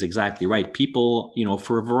saying is exactly right. People, you know,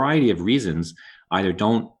 for a variety of reasons, either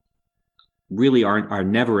are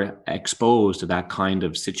never exposed to that kind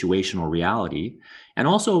of situational reality. And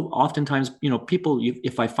also oftentimes, you know, people,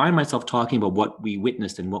 if I find myself talking about what we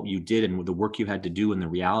witnessed and what you did and the work you had to do and the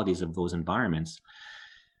realities of those environments,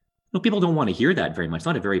 you know, people don't want to hear that very much. It's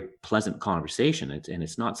not a very pleasant conversation.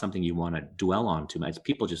 It's not something you want to dwell on too much.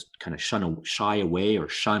 People just kind of shy away or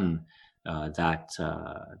shun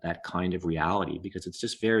that kind of reality, because it's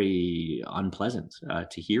just very unpleasant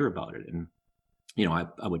to hear about it. And, you know,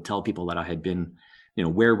 I would tell people that I had been, you know,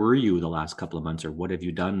 where were you the last couple of months, or what have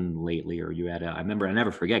you done lately? Or I remember, I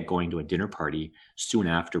never forget going to a dinner party soon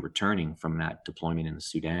after returning from that deployment in the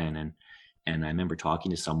Sudan. And I remember talking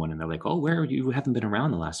to someone and they're like, oh, where you haven't been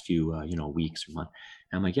around the last few, weeks or months.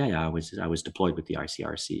 And I'm like, yeah, I was deployed with the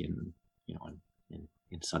ICRC in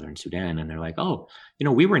in southern Sudan, and they're like, oh,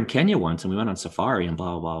 we were in Kenya once and we went on safari and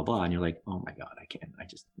blah, blah, blah, blah. And you're like, oh my God,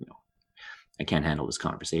 I can't handle this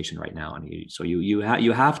conversation right now. And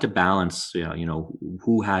you have to balance,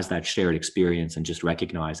 who has that shared experience, and just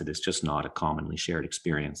recognize that it's just not a commonly shared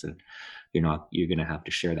experience. And you're going to have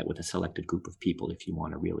to share that with a selected group of people if you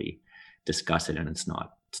want to really discuss it. And it's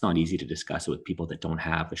not easy to discuss it with people that don't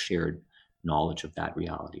have a shared knowledge of that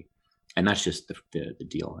reality. And that's just the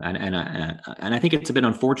deal. And I think it's a bit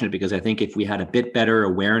unfortunate, because I think if we had a bit better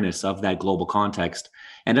awareness of that global context,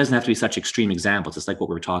 and it doesn't have to be such extreme examples, it's like what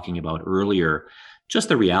we were talking about earlier, just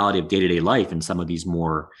the reality of day-to-day life in some of these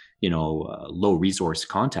more, low resource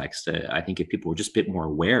contexts. I think if people were just a bit more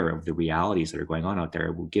aware of the realities that are going on out there,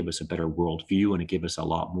 it would give us a better worldview, and it give us a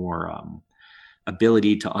lot more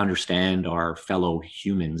ability to understand our fellow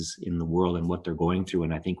humans in the world and what they're going through.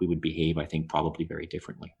 And I think we would behave, probably very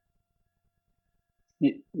differently.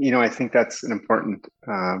 I think that's an important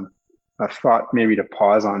a thought maybe to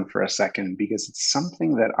pause on for a second, because it's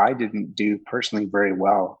something that I didn't do personally very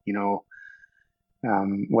well.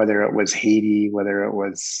 Whether it was Haiti, whether it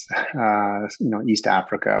was East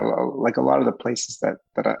Africa, like a lot of the places that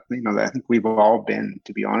I think we've all been.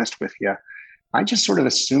 To be honest with you, I just sort of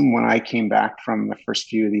assumed when I came back from the first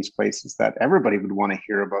few of these places that everybody would want to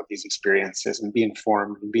hear about these experiences and be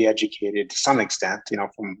informed and be educated to some extent,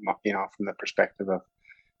 from the perspective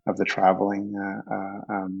of the traveling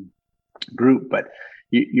group. But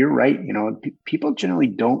you're right. People generally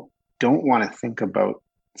don't want to think about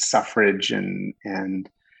suffrage and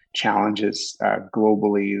challenges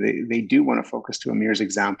globally. They do want to focus, to Amir's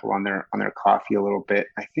example, on their coffee a little bit.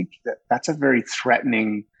 I think that's a very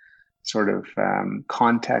threatening sort of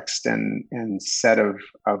context and set of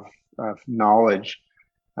knowledge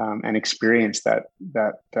and experience that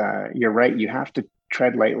you're right. You have to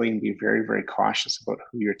tread lightly and be very, very cautious about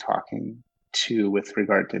who you're talking to with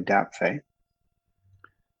regard to depth.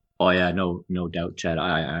 Oh yeah, no doubt, Chad.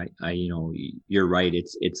 I you're right.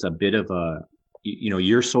 It's a bit of a,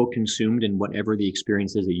 you're so consumed in whatever the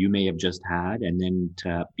experience is that you may have just had, and then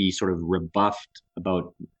to be sort of rebuffed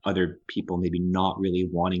about other people maybe not really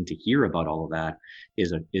wanting to hear about all of that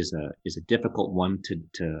is a difficult one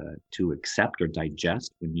to accept or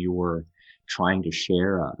digest when you were trying to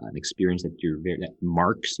share an experience that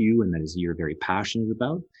marks you and that you're very passionate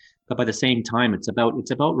about. But by the same time, it's about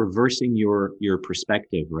reversing your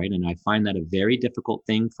perspective, right? And I find that a very difficult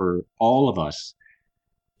thing for all of us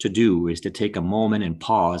to do, is to take a moment and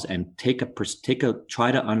pause and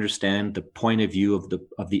try to understand the point of view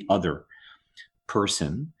of the other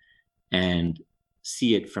person and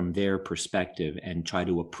see it from their perspective, and try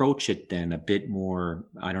to approach it then a bit more,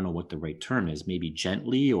 I don't know what the right term is, maybe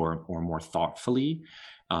gently or more thoughtfully,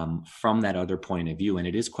 from that other point of view. And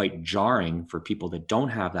it is quite jarring for people that don't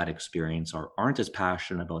have that experience or aren't as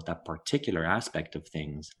passionate about that particular aspect of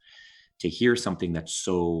things to hear something that's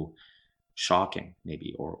so shocking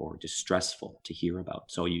maybe or distressful to hear about.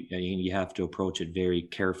 So you have to approach it very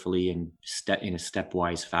carefully and in a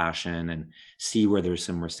stepwise fashion and see where there's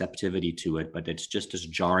some receptivity to it. But it's just as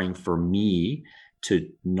jarring for me to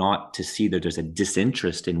see that there's a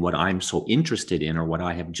disinterest in what I'm so interested in or what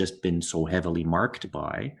I have just been so heavily marked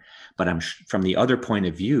by. But I'm from the other point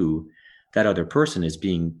of view, that other person is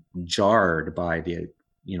being jarred by the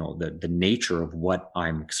nature of what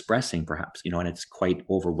I'm expressing, perhaps, and it's quite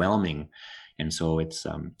overwhelming. And so it's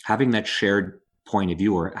having that shared point of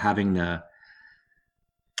view, or having the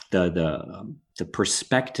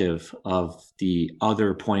perspective of the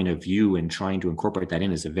other point of view and trying to incorporate that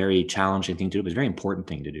in, is a very challenging thing to do, but it's a very important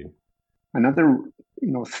thing to do. Another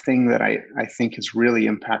thing that I think has really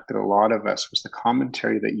impacted a lot of us was the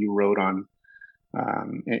commentary that you wrote on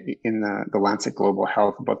in the Lancet Global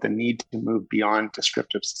Health about the need to move beyond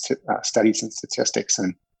descriptive studies and statistics.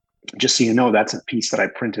 And just so you know, that's a piece that I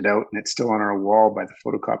printed out, and it's still on our wall by the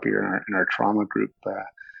photocopier in our trauma group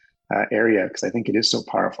area, because I think it is so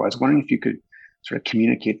powerful. I was wondering if you could sort of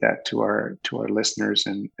communicate that to our listeners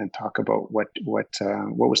and talk about what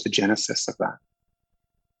was the genesis of that.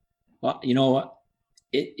 Well,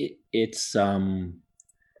 it's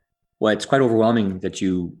it's quite overwhelming that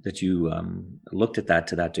you looked at that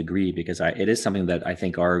to that degree, because it is something that I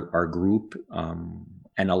think our group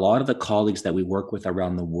and a lot of the colleagues that we work with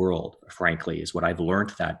around the world, frankly, is what I've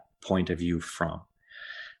learned that point of view from.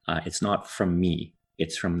 It's not from me;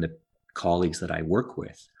 it's from the colleagues that I work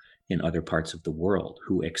with in other parts of the world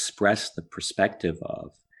who express the perspective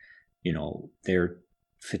of, they're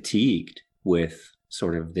fatigued with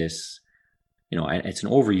sort of this. It's an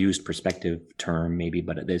overused perspective term maybe,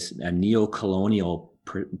 but there's a neo-colonial,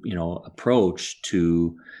 approach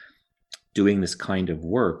to doing this kind of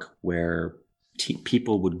work where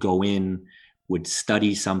people would go in, would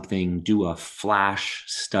study something, do a flash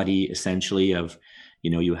study essentially of,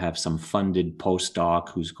 you have some funded postdoc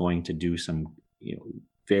who's going to do some,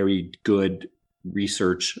 very good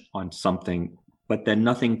research on something, but then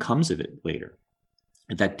nothing comes of it later.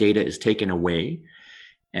 That data is taken away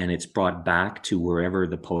and it's brought back to wherever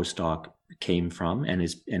the postdoc came from and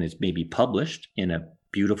is maybe published in a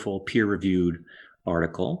beautiful peer-reviewed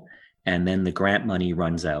article. And then the grant money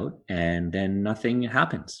runs out and then nothing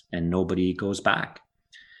happens and nobody goes back.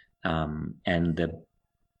 And the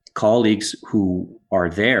colleagues who are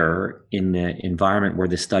there in the environment where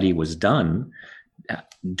the study was done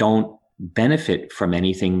don't benefit from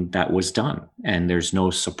anything that was done. And there's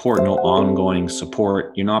no support, no ongoing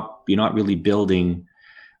support. You're not really building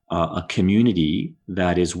a community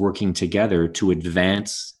that is working together to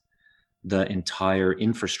advance the entire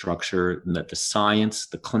infrastructure, the science,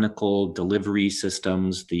 the clinical delivery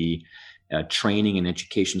systems, the training and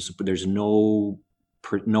education. So there's nothing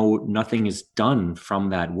is done from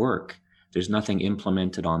that work. There's nothing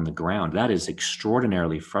implemented on the ground. That is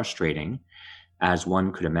extraordinarily frustrating, as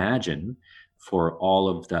one could imagine, for all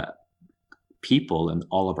of the people and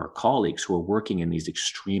all of our colleagues who are working in these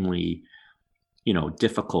extremely,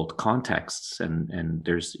 difficult contexts. And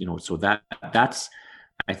there's, so that's,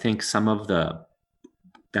 I think that's some of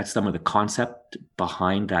the concept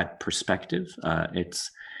behind that perspective.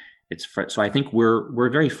 So I think we're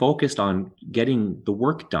very focused on getting the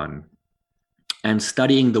work done and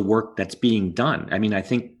studying the work that's being done. I mean, I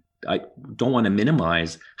think I don't want to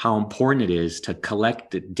minimize how important it is to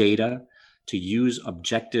collect the data, to use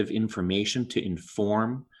objective information to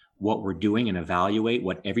inform what we're doing and evaluate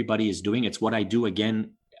what everybody is doing. It's what I do.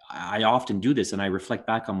 Again, I often do this and I reflect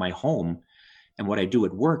back on my home. And what I do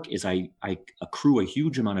at work is I accrue a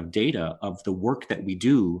huge amount of data of the work that we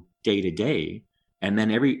do day to day. And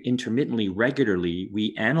then regularly,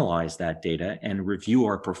 we analyze that data and review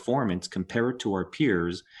our performance, compare it to our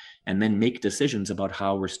peers, and then make decisions about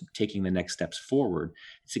how we're taking the next steps forward.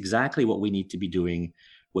 It's exactly what we need to be doing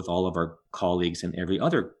with all of our colleagues in every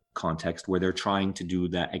other context where they're trying to do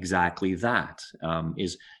exactly that.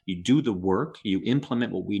 Is you do the work, you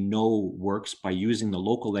implement what we know works by using the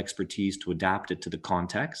local expertise to adapt it to the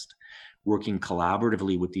context, working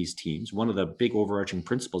collaboratively with these teams. One of the big overarching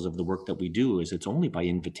principles of the work that we do is it's only by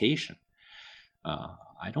invitation.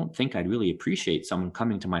 I don't think I'd really appreciate someone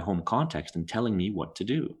coming to my home context and telling me what to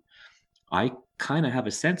do. I kind of have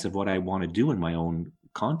a sense of what I want to do in my own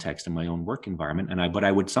context, in my own work environment. But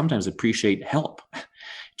I would sometimes appreciate help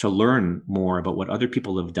to learn more about what other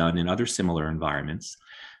people have done in other similar environments,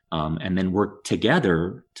 and then work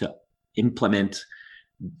together to implement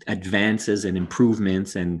advances and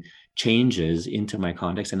improvements and changes into my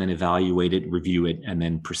context, and then evaluate it, review it, and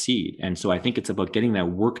then proceed. And so I think it's about getting that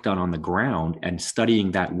work done on the ground and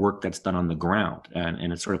studying that work that's done on the ground.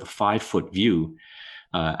 And it's sort of a 5-foot view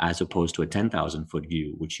as opposed to a 10,000-foot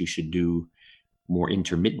view, which you should do more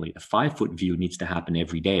intermittently. The 5-foot view needs to happen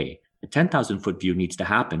every day. The 10,000-foot view needs to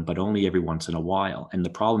happen, but only every once in a while. And the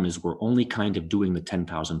problem is we're only kind of doing the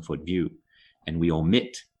 10,000-foot view, and we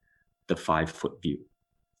omit the 5-foot view.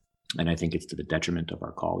 And I think it's to the detriment of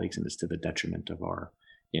our colleagues, and it's to the detriment of our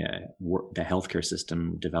the healthcare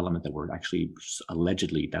system development that we're actually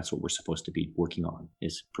allegedly, that's what we're supposed to be working on,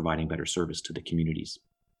 is providing better service to the communities.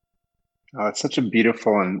 It's such a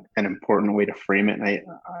beautiful and important way to frame it. And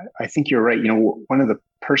I think you're right. One of the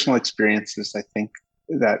personal experiences, I think,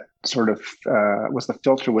 that sort of was the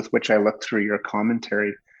filter with which I looked through your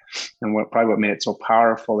commentary, and what made it so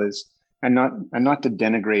powerful is, and not to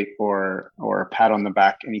denigrate or pat on the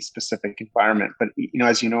back any specific environment, but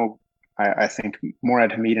as you know, I think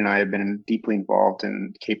Morad Hamid and I have been deeply involved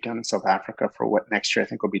in Cape Town in South Africa for what next year I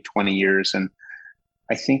think will be 20 years, and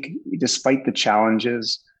I think despite the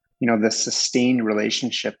challenges, the sustained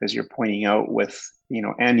relationship, as you're pointing out, with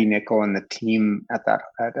Andy Nicol and the team at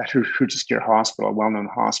Hruja Skir Hospital, a well-known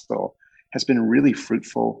hospital, has been really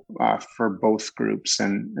fruitful for both groups,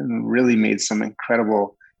 and really made some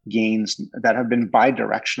incredible gains that have been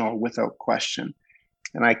bi-directional without question.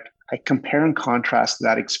 And I compare and contrast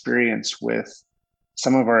that experience with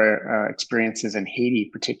some of our experiences in Haiti,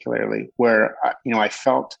 particularly, where I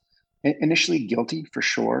felt initially guilty for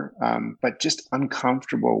sure, but just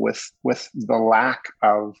uncomfortable with the lack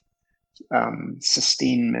of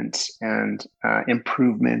sustainment and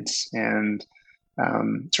improvements and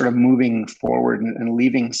sort of moving forward and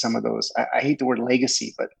leaving some of those, I hate the word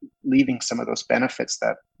legacy, but leaving some of those benefits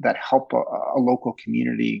that help a local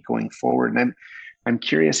community going forward. And I'm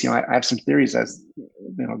curious, I have some theories as,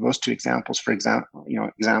 those two examples, for example,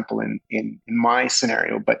 example in my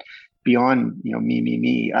scenario, but beyond,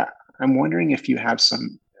 me, I'm wondering if you have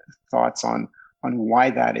some thoughts on why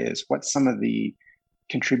that is. What's some of the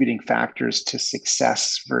contributing factors to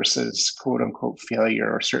success versus quote unquote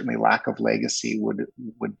failure, or certainly lack of legacy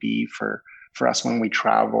would be for us when we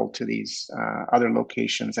travel to these other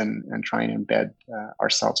locations and try and embed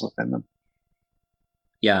ourselves within them.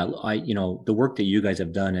 Yeah, the work that you guys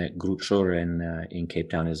have done at Groot Schuur in Cape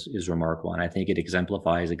Town is remarkable, and I think it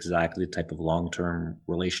exemplifies exactly the type of long-term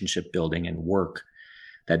relationship building and work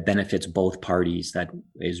that benefits both parties. That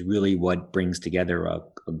is really what brings together a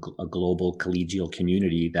global collegial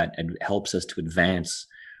community that helps us to advance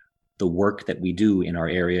the work that we do in our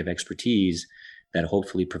area of expertise, that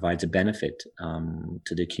hopefully provides a benefit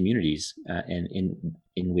to the communities in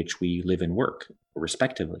which we live and work,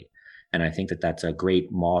 respectively. And I think that that's a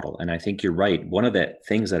great model. And I think you're right. One of the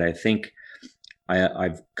things that I think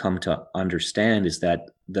I've come to understand is that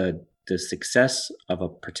the success of a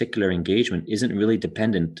particular engagement isn't really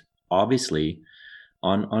dependent, obviously,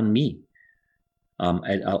 on me.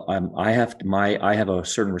 I have a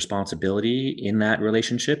certain responsibility in that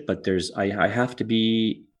relationship, but there has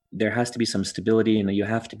to be some stability, and you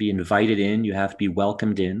have to be invited in, you have to be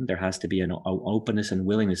welcomed in, there has to be an openness and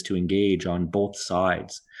willingness to engage on both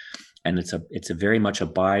sides. And it's a very much a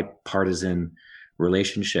bipartisan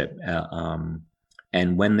relationship.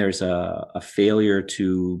 And when there's a failure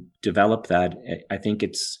to develop that, I think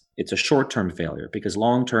it's a short-term failure, because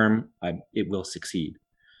long-term it will succeed.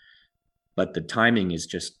 But the timing is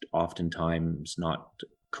just oftentimes not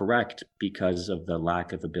correct because of the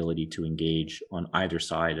lack of ability to engage on either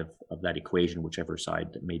side of that equation, whichever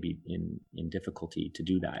side that may be in difficulty to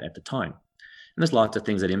do that at the time. And there's lots of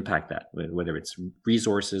things that impact that, whether it's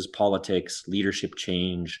resources, politics, leadership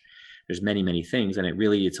change. There's many, many things, and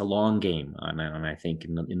it's a long game. And I think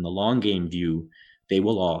in the long game view, they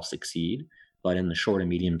will all succeed, but in the short and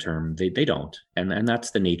medium term, they don't. And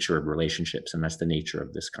that's the nature of relationships, and that's the nature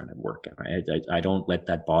of this kind of work. I don't let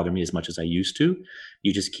that bother me as much as I used to.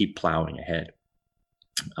 You just keep plowing ahead.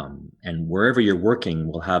 And wherever you're working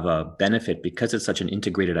will have a benefit, because it's such an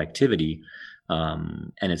integrated activity,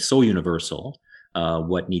 and it's so universal,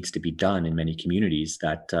 what needs to be done in many communities,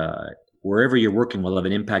 that wherever you're working will have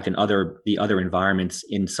an impact in the other environments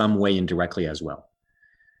in some way indirectly as well.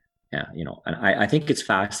 Yeah, and I think it's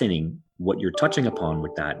fascinating what you're touching upon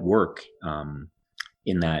with that work,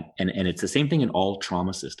 in that, and it's the same thing in all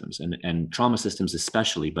trauma systems, and trauma systems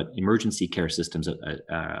especially, but emergency care systems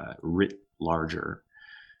writ larger,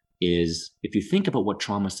 is if you think about what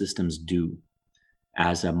trauma systems do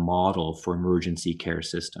as a model for emergency care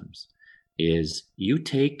systems, is you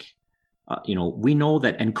take, we know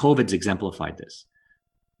that, and COVID's exemplified this,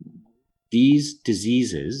 these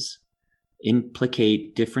diseases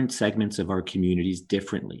implicate different segments of our communities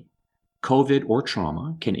differently. COVID or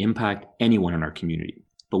trauma can impact anyone in our community,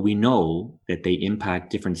 but we know that they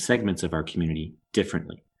impact different segments of our community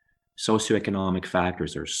differently. Socioeconomic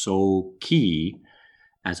factors are so key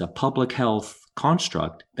as a public health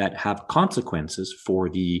construct that have consequences for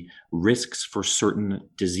the risks for certain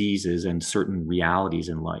diseases and certain realities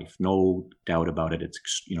in life. No doubt about it. It's,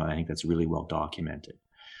 I think that's really well documented.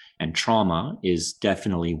 And trauma is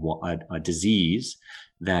definitely a disease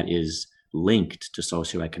that is linked to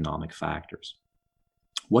socioeconomic factors.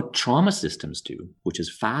 What trauma systems do, which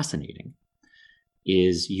is fascinating,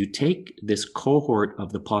 is you take this cohort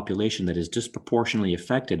of the population that is disproportionately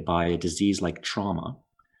affected by a disease like trauma,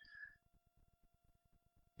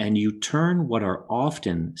 and you turn what are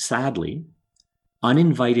often, sadly,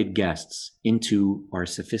 uninvited guests into our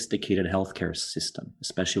sophisticated healthcare system,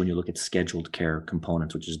 especially when you look at scheduled care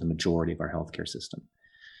components, which is the majority of our healthcare system.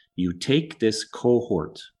 You take this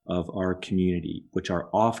cohort of our community, which are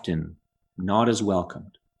often not as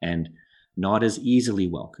welcomed and not as easily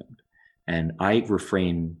welcomed, and I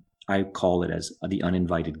call it as the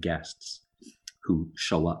uninvited guests who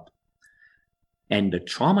show up. And the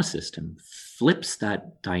trauma system flips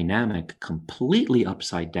that dynamic completely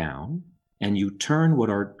upside down, and you turn what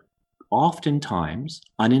are oftentimes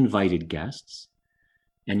uninvited guests,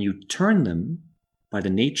 and you turn them, by the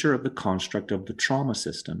nature of the construct of the trauma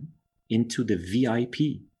system, into the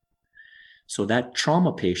VIP. So that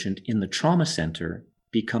trauma patient in the trauma center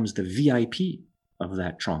becomes the VIP of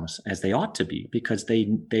that trauma, as they ought to be, because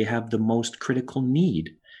they have the most critical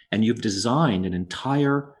need. And you've designed an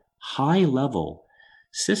entire high-level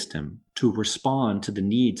system to respond to the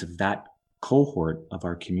needs of that cohort of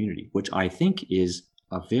our community, which I think is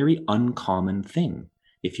a very uncommon thing.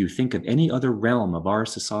 If you think of any other realm of our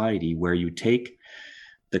society where you take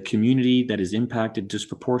the community that is impacted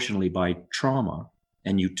disproportionately by trauma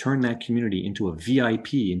and you turn that community into a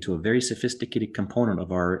VIP, into a very sophisticated component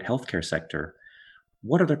of our healthcare sector,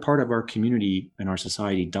 what other part of our community and our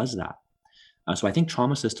society does that? So I think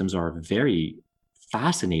trauma systems are a very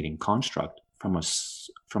fascinating construct from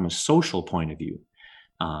a social point of view,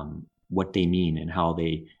 what they mean and how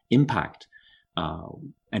they impact,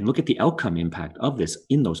 and look at the outcome impact of this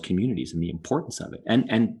in those communities and the importance of it.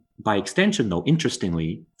 And by extension, though,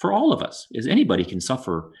 interestingly, for all of us, is anybody can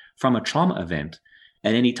suffer from a trauma event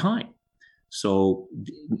at any time. So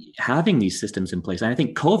having these systems in place, and I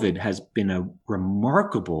think COVID has been a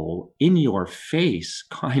remarkable, in-your-face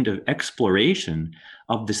kind of exploration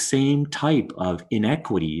of the same type of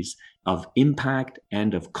inequities, of impact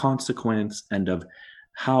and of consequence, and of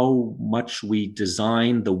how much we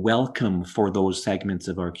design the welcome for those segments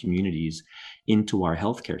of our communities into our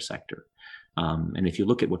healthcare sector. And if you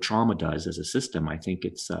look at what trauma does as a system, I think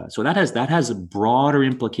it's so that has broader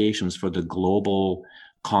implications for the global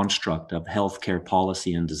construct of healthcare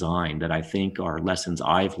policy and design that I think are lessons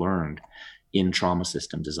I've learned in trauma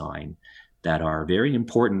system design that are very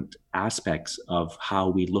important aspects of how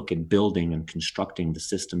we look at building and constructing the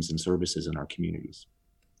systems and services in our communities.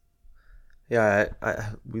 Yeah,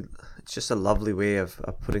 it's just a lovely way of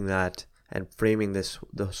putting that and framing this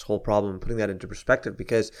whole problem, putting that into perspective,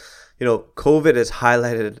 because, COVID has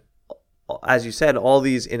highlighted, as you said, all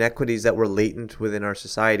these inequities that were latent within our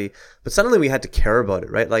society, but suddenly we had to care about it,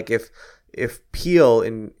 right? Like if Peel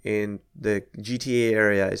in the GTA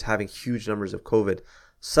area is having huge numbers of COVID,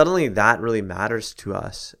 suddenly that really matters to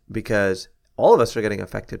us because all of us are getting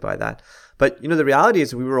affected by that. But, the reality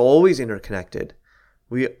is we were always interconnected.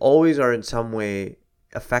 We always are in some way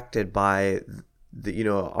affected by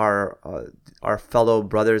our fellow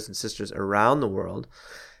brothers and sisters around the world.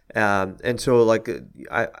 And so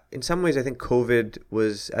in some ways, I think COVID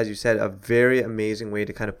was, as you said, a very amazing way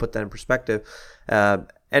to kind of put that in perspective. And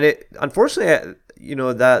it, unfortunately,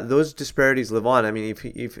 that those disparities live on. I mean,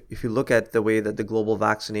 if you look at the way that the global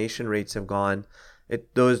vaccination rates have gone,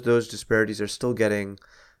 those disparities are still getting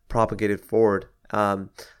propagated forward.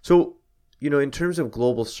 So, in terms of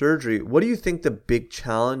global surgery, what do you think the big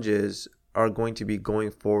challenges are going to be going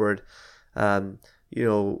forward?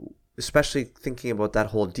 Especially thinking about that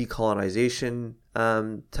whole decolonization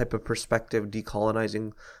type of perspective,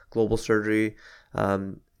 decolonizing global surgery,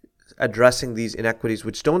 addressing these inequities,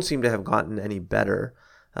 which don't seem to have gotten any better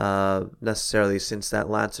necessarily since that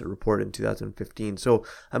Lancet report in 2015. So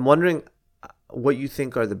I'm wondering what you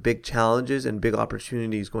think are the big challenges and big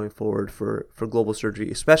opportunities going forward for global surgery,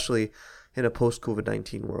 especially in a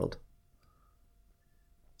post-COVID-19 world.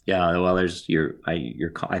 Yeah, well, I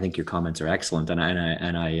think your comments are excellent, and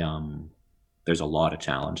I there's a lot of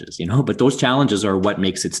challenges, but those challenges are what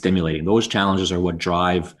makes it stimulating. Those challenges are what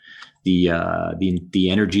drive the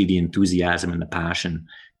energy, the enthusiasm, and the passion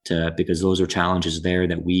because those are challenges there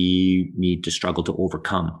that we need to struggle to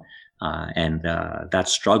overcome, and that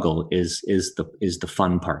struggle is the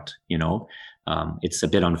fun part. It's a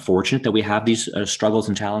bit unfortunate that we have these struggles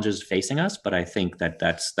and challenges facing us, but I think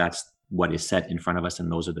that's what is set in front of us,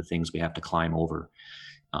 and those are the things we have to climb over.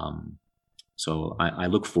 So I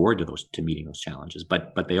look forward to meeting those challenges,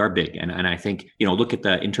 but they are big, and I think look at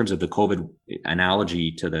in terms of the COVID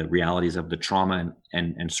analogy to the realities of the trauma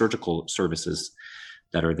and surgical services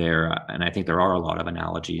that are there, and I think there are a lot of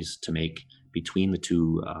analogies to make between the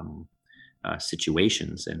two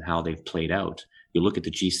situations and how they've played out. You look at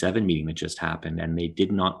the G7 meeting that just happened, and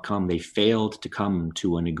they failed to come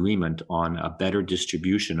to an agreement on a better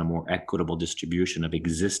distribution, a more equitable distribution of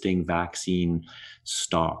existing vaccine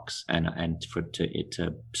stocks and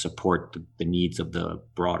to support the needs of the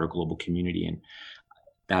broader global community. And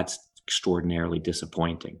that's extraordinarily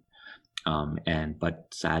disappointing, but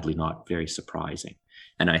sadly not very surprising.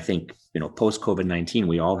 And I think, post COVID-19,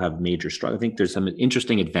 we all have major struggles. I think there's some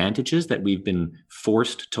interesting advantages that we've been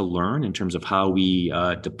forced to learn in terms of how we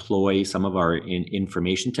deploy some of our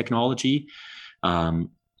information technology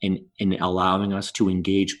in allowing us to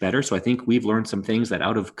engage better. So I think we've learned some things that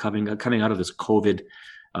coming out of this COVID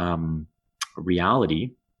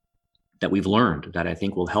reality that we've learned that I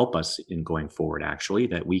think will help us in going forward, actually,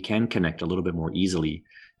 that we can connect a little bit more easily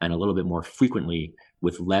and a little bit more frequently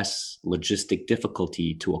with less logistic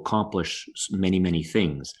difficulty to accomplish many, many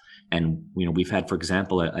things. And, we've had, for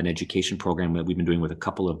example, an education program that we've been doing with a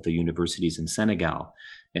couple of the universities in Senegal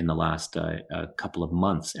in the last couple of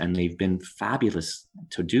months. And they've been fabulous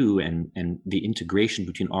to do. And the integration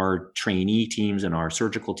between our trainee teams and our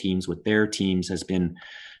surgical teams with their teams has been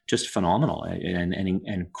just phenomenal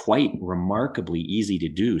and quite remarkably easy to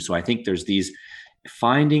do. So I think there's these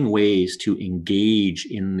finding ways to engage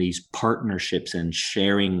in these partnerships and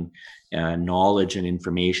sharing knowledge and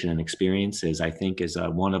information and experiences, I think, is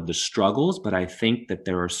one of the struggles. But I think that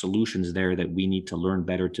there are solutions there that we need to learn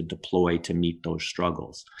better to deploy to meet those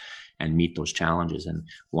struggles and meet those challenges. And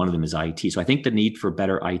one of them is IT. So I think the need for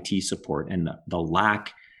better IT support and the lack,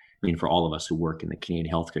 I mean, for all of us who work in the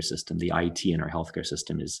Canadian healthcare system, the IT in our healthcare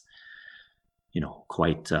system is,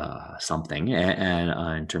 quite something,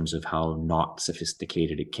 and in terms of how not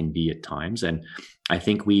sophisticated it can be at times. And I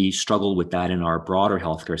think we struggle with that in our broader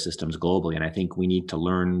healthcare systems globally. And I think we need to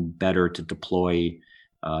learn better to deploy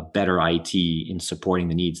better IT in supporting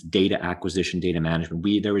the needs, data acquisition, data management.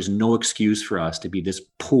 There is no excuse for us to be this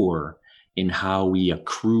poor in how we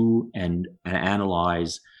accrue and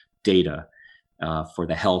analyze data for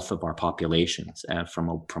the health of our populations from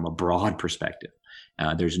a broad perspective.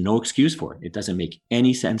 There's no excuse for it. It doesn't make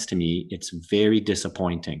any sense to me. It's very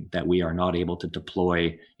disappointing that we are not able to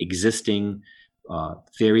deploy existing,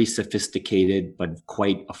 very sophisticated, but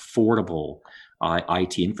quite affordable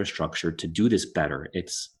IT infrastructure to do this better.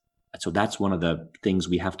 So that's one of the things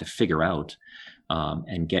we have to figure out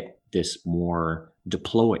and get this more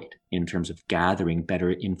deployed in terms of gathering better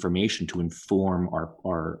information to inform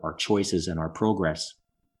our choices and our progress.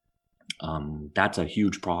 That's a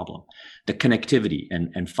huge problem. The connectivity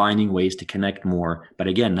and finding ways to connect more. But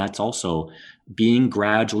again, that's also being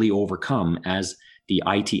gradually overcome as the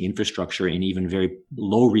IT infrastructure in even very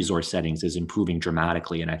low resource settings is improving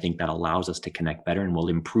dramatically. And I think that allows us to connect better and will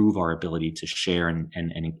improve our ability to share and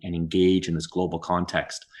engage in this global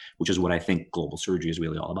context, which is what I think global surgery is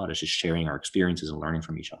really all about, is just sharing our experiences and learning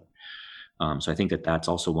from each other. So I think that that's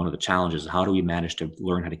also one of the challenges. How do we manage to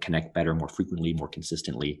learn how to connect better, more frequently, more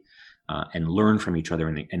consistently, and learn from each other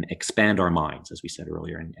and expand our minds, as we said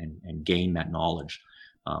earlier, and gain that knowledge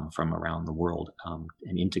from around the world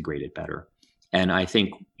and integrate it better. And I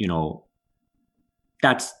think,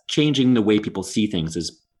 that's changing the way people see things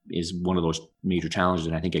is one of those major challenges.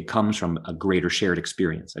 And I think it comes from a greater shared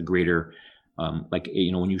experience, a greater,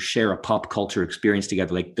 when you share a pop culture experience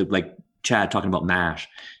together, like Chad talking about MASH,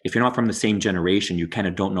 if you're not from the same generation, you kind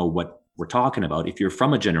of don't know what we're talking about. If you're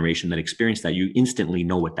from a generation that experienced that, you instantly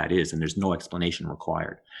know what that is, and there's no explanation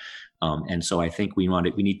required. And so I think we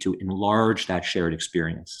need to enlarge that shared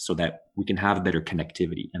experience so that we can have better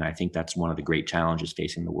connectivity. And I think that's one of the great challenges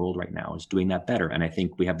facing the world right now, is doing that better. And I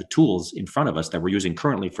think we have the tools in front of us that we're using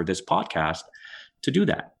currently for this podcast to do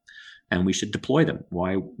that. And we should deploy them.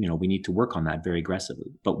 We need to work on that very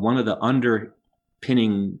aggressively. But one of the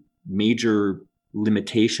underpinning major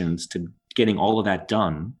limitations to getting all of that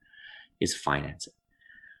done is financing.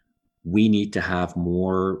 We need to have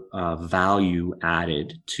more value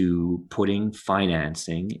added to putting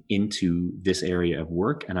financing into this area of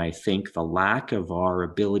work. And I think the lack of our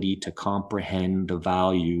ability to comprehend the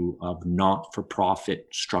value of not-for-profit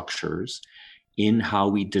structures in how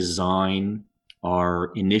we design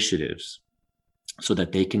our initiatives so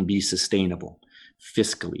that they can be sustainable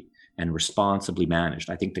fiscally and responsibly managed.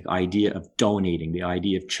 I think the idea of donating, the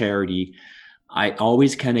idea of charity, I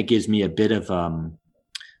always kind of gives me a bit of,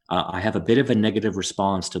 I have a bit of a negative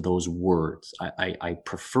response to those words. I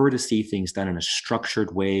prefer to see things done in a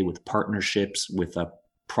structured way with partnerships, with a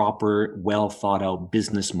proper, well thought out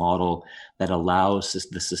business model that allows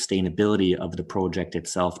the sustainability of the project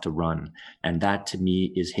itself to run. And that to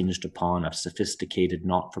me is hinged upon a sophisticated,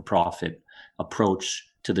 not-for-profit approach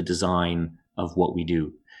to the design of what we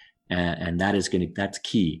do. And that's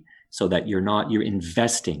key, so that you're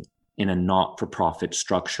investing in a not-for-profit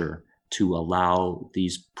structure to allow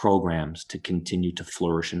these programs to continue to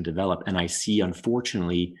flourish and develop. And I see,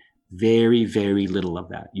 unfortunately, very, very little of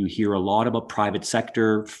that. You hear a lot about private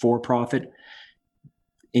sector, for-profit.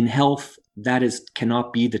 In health, that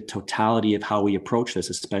cannot be the totality of how we approach this,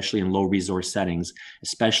 especially in low resource settings,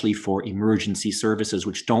 especially for emergency services,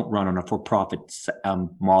 which don't run on a for-profit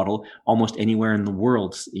model almost anywhere in the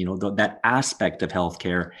world. That aspect of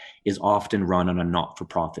healthcare is often run on a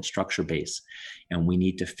not-for-profit structure base. And we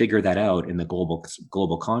need to figure that out in the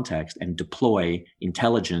global context and deploy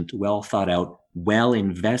intelligent, well thought out, well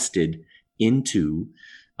invested into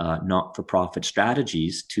not-for-profit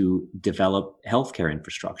strategies to develop healthcare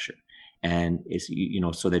infrastructure. And it's,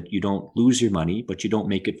 so that you don't lose your money, but you don't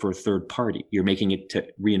make it for a third party. You're making it to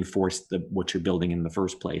reinforce what you're building in the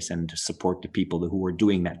first place and to support the people who are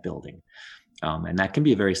doing that building. And that can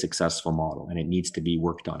be a very successful model, and it needs to be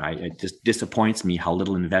worked on. It just disappoints me how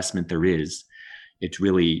little investment there is. It's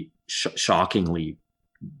really shockingly,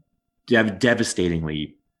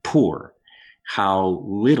 devastatingly poor how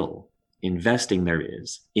little investing there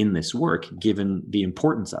is in this work, given the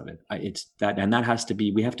importance of it. It's that, and that has to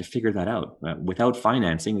be, we have to figure that out. Without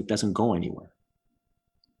financing, it doesn't go anywhere.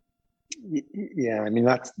 Yeah, I mean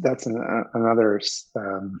that's another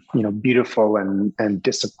beautiful and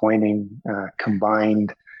disappointing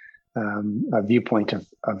combined viewpoint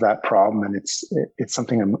of that problem, and it's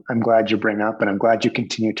something I'm glad you bring up, and I'm glad you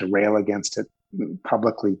continue to rail against it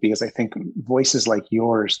publicly, because I think voices like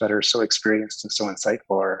yours that are so experienced and so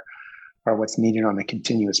insightful are what's needed on a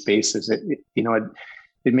continuous basis. It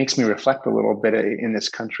makes me reflect a little bit in this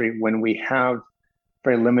country when we have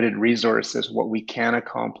very limited resources, what we can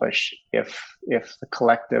accomplish if the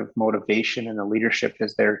collective motivation and the leadership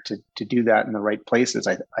is there to do that in the right places.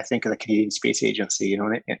 I think of the Canadian Space Agency,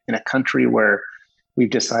 in a country where we've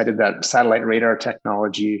decided that satellite radar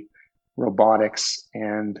technology, robotics,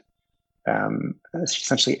 and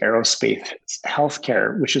essentially aerospace,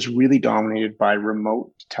 healthcare, which is really dominated by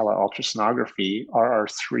remote teleultrasonography, are our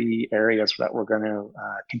three areas that we're going to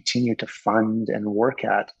continue to fund and work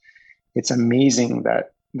at. It's amazing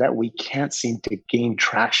that we can't seem to gain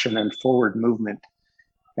traction and forward movement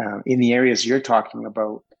in the areas you're talking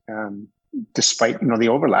about, despite the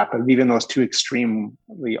overlap of even those two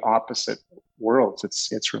extremely opposite worlds.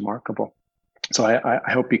 It's remarkable. So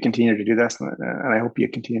I hope you continue to do this, and I hope you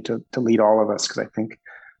continue to lead all of us, because I think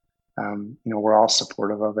we're all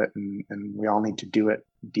supportive of it, and we all need to do it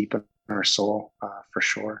deep in our soul for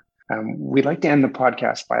sure. We'd like to end the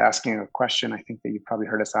podcast by asking a question I think that you've probably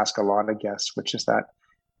heard us ask a lot of guests, which is that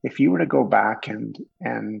if you were to go back and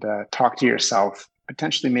talk to yourself,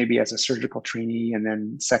 potentially maybe as a surgical trainee, and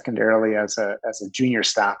then secondarily as a junior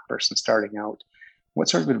staff person starting out, what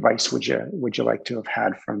sort of advice would you like to have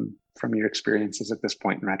had from your experiences at this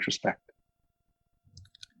point in retrospect?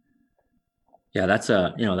 Yeah, that's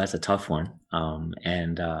a tough one.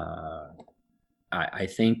 I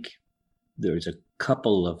think there's a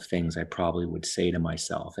couple of things I probably would say to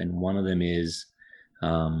myself. And one of them is,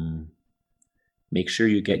 make sure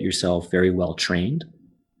you get yourself very well trained.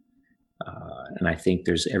 And I think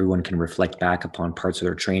everyone can reflect back upon parts of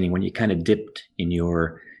their training when you kind of dipped in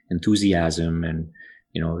your enthusiasm, and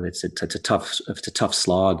it's a tough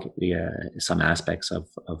slog. Some aspects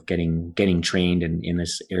of getting trained in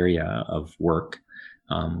this area of work,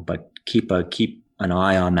 but keep an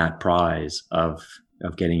eye on that prize of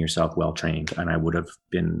getting yourself well trained. And I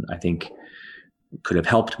could have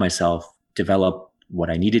helped myself develop what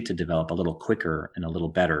I needed to develop a little quicker and a little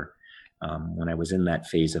better when I was in that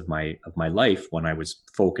phase of my life, when I was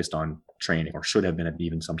focused on training, or should have been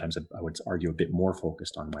even sometimes I would argue a bit more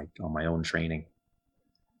focused on my own training.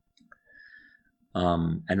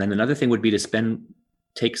 And then another thing would be to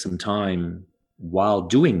take some time while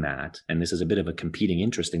doing that. And this is a bit of a competing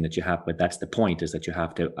interest thing that you have, but that's the point, is that you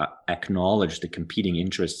have to acknowledge the competing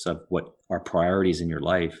interests of what are priorities in your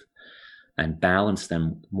life and balance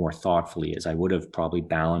them more thoughtfully, as I would have probably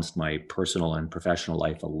balanced my personal and professional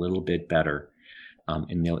life a little bit better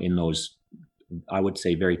in those, I would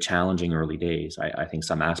say, very challenging early days. I think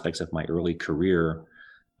some aspects of my early career,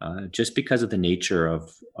 just because of the nature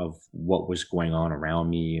of what was going on around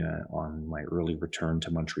me on my early return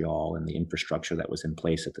to Montreal, and the infrastructure that was in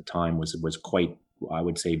place at the time was quite, I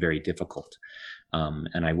would say, very difficult.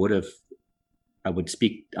 And I would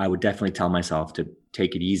definitely tell myself to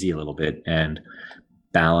take it easy a little bit and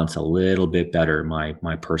balance a little bit better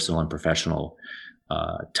my personal and professional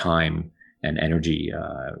time and energy,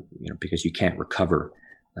 because you can't recover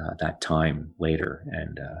that time later,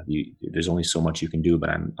 and there's only so much you can do. But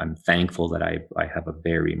I'm thankful that I have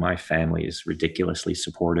my family is ridiculously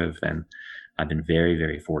supportive, and I've been very,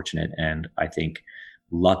 very fortunate, and I think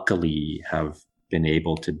luckily have been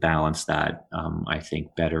able to balance that, I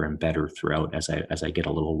think, better and better throughout as I get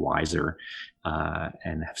a little wiser,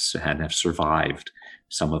 and have survived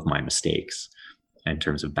some of my mistakes in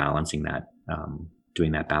terms of balancing that,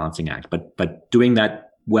 doing that balancing act, but doing that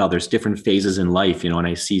well. There's different phases in life, and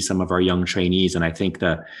I see some of our young trainees, and I think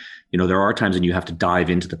that, there are times when you have to dive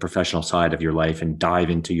into the professional side of your life and dive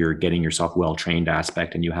into your getting yourself well trained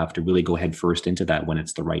aspect, and you have to really go head first into that when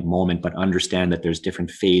it's the right moment, but understand that there's different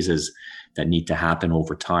phases that need to happen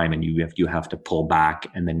over time, and you have to pull back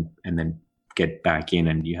and then get back in,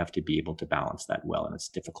 and you have to be able to balance that well, and it's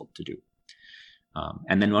difficult to do.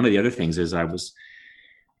 And then one of the other things is I was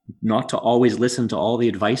not to always listen to all the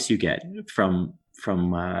advice you get from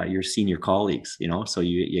your senior colleagues, so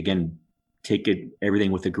you again take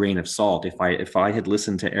everything with a grain of salt. If I had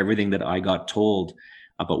listened to everything that I got told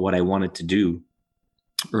about what I wanted to do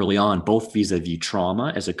early on, both vis-a-vis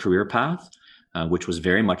trauma as a career path, which was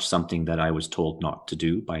very much something that I was told not to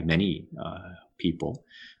do by many people,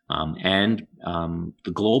 and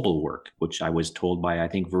the global work, which I was told by, I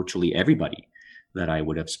think, virtually everybody that I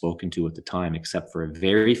would have spoken to at the time, except for a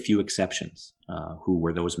very few exceptions, who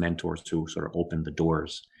were those mentors who sort of opened the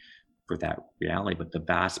doors for that reality. But the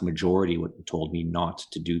vast majority told me not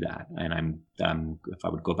to do that. And I'm if I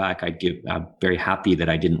would go back, I'm very happy that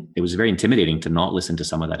I didn't. It was very intimidating to not listen to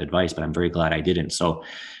some of that advice, but I'm very glad I didn't. So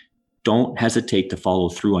don't hesitate to follow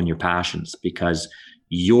through on your passions, because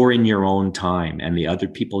you're in your own time, and the other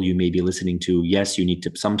people you may be listening to, yes, you need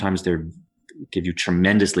to, sometimes they're give you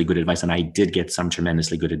tremendously good advice. And I did get some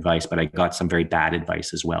tremendously good advice, but I got some very bad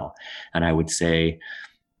advice as well. And I would say,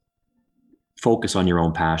 focus on your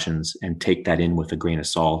own passions and take that in with a grain of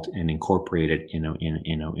salt and incorporate it in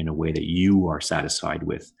a way that you are satisfied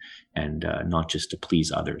with, and not just to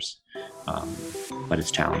please others. But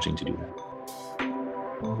it's challenging to do that.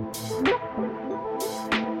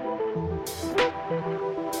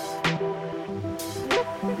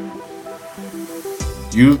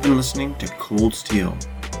 You've been listening to Cold Steel,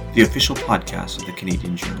 the official podcast of the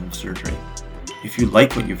Canadian Journal of Surgery. If you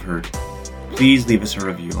like what you've heard, please leave us a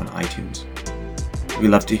review on iTunes. We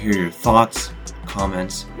love to hear your thoughts,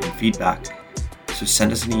 comments, and feedback, so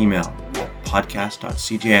send us an email at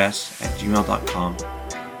podcast.cjs@gmail.com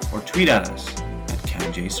or tweet at us at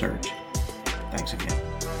CanJSurge. Thanks again.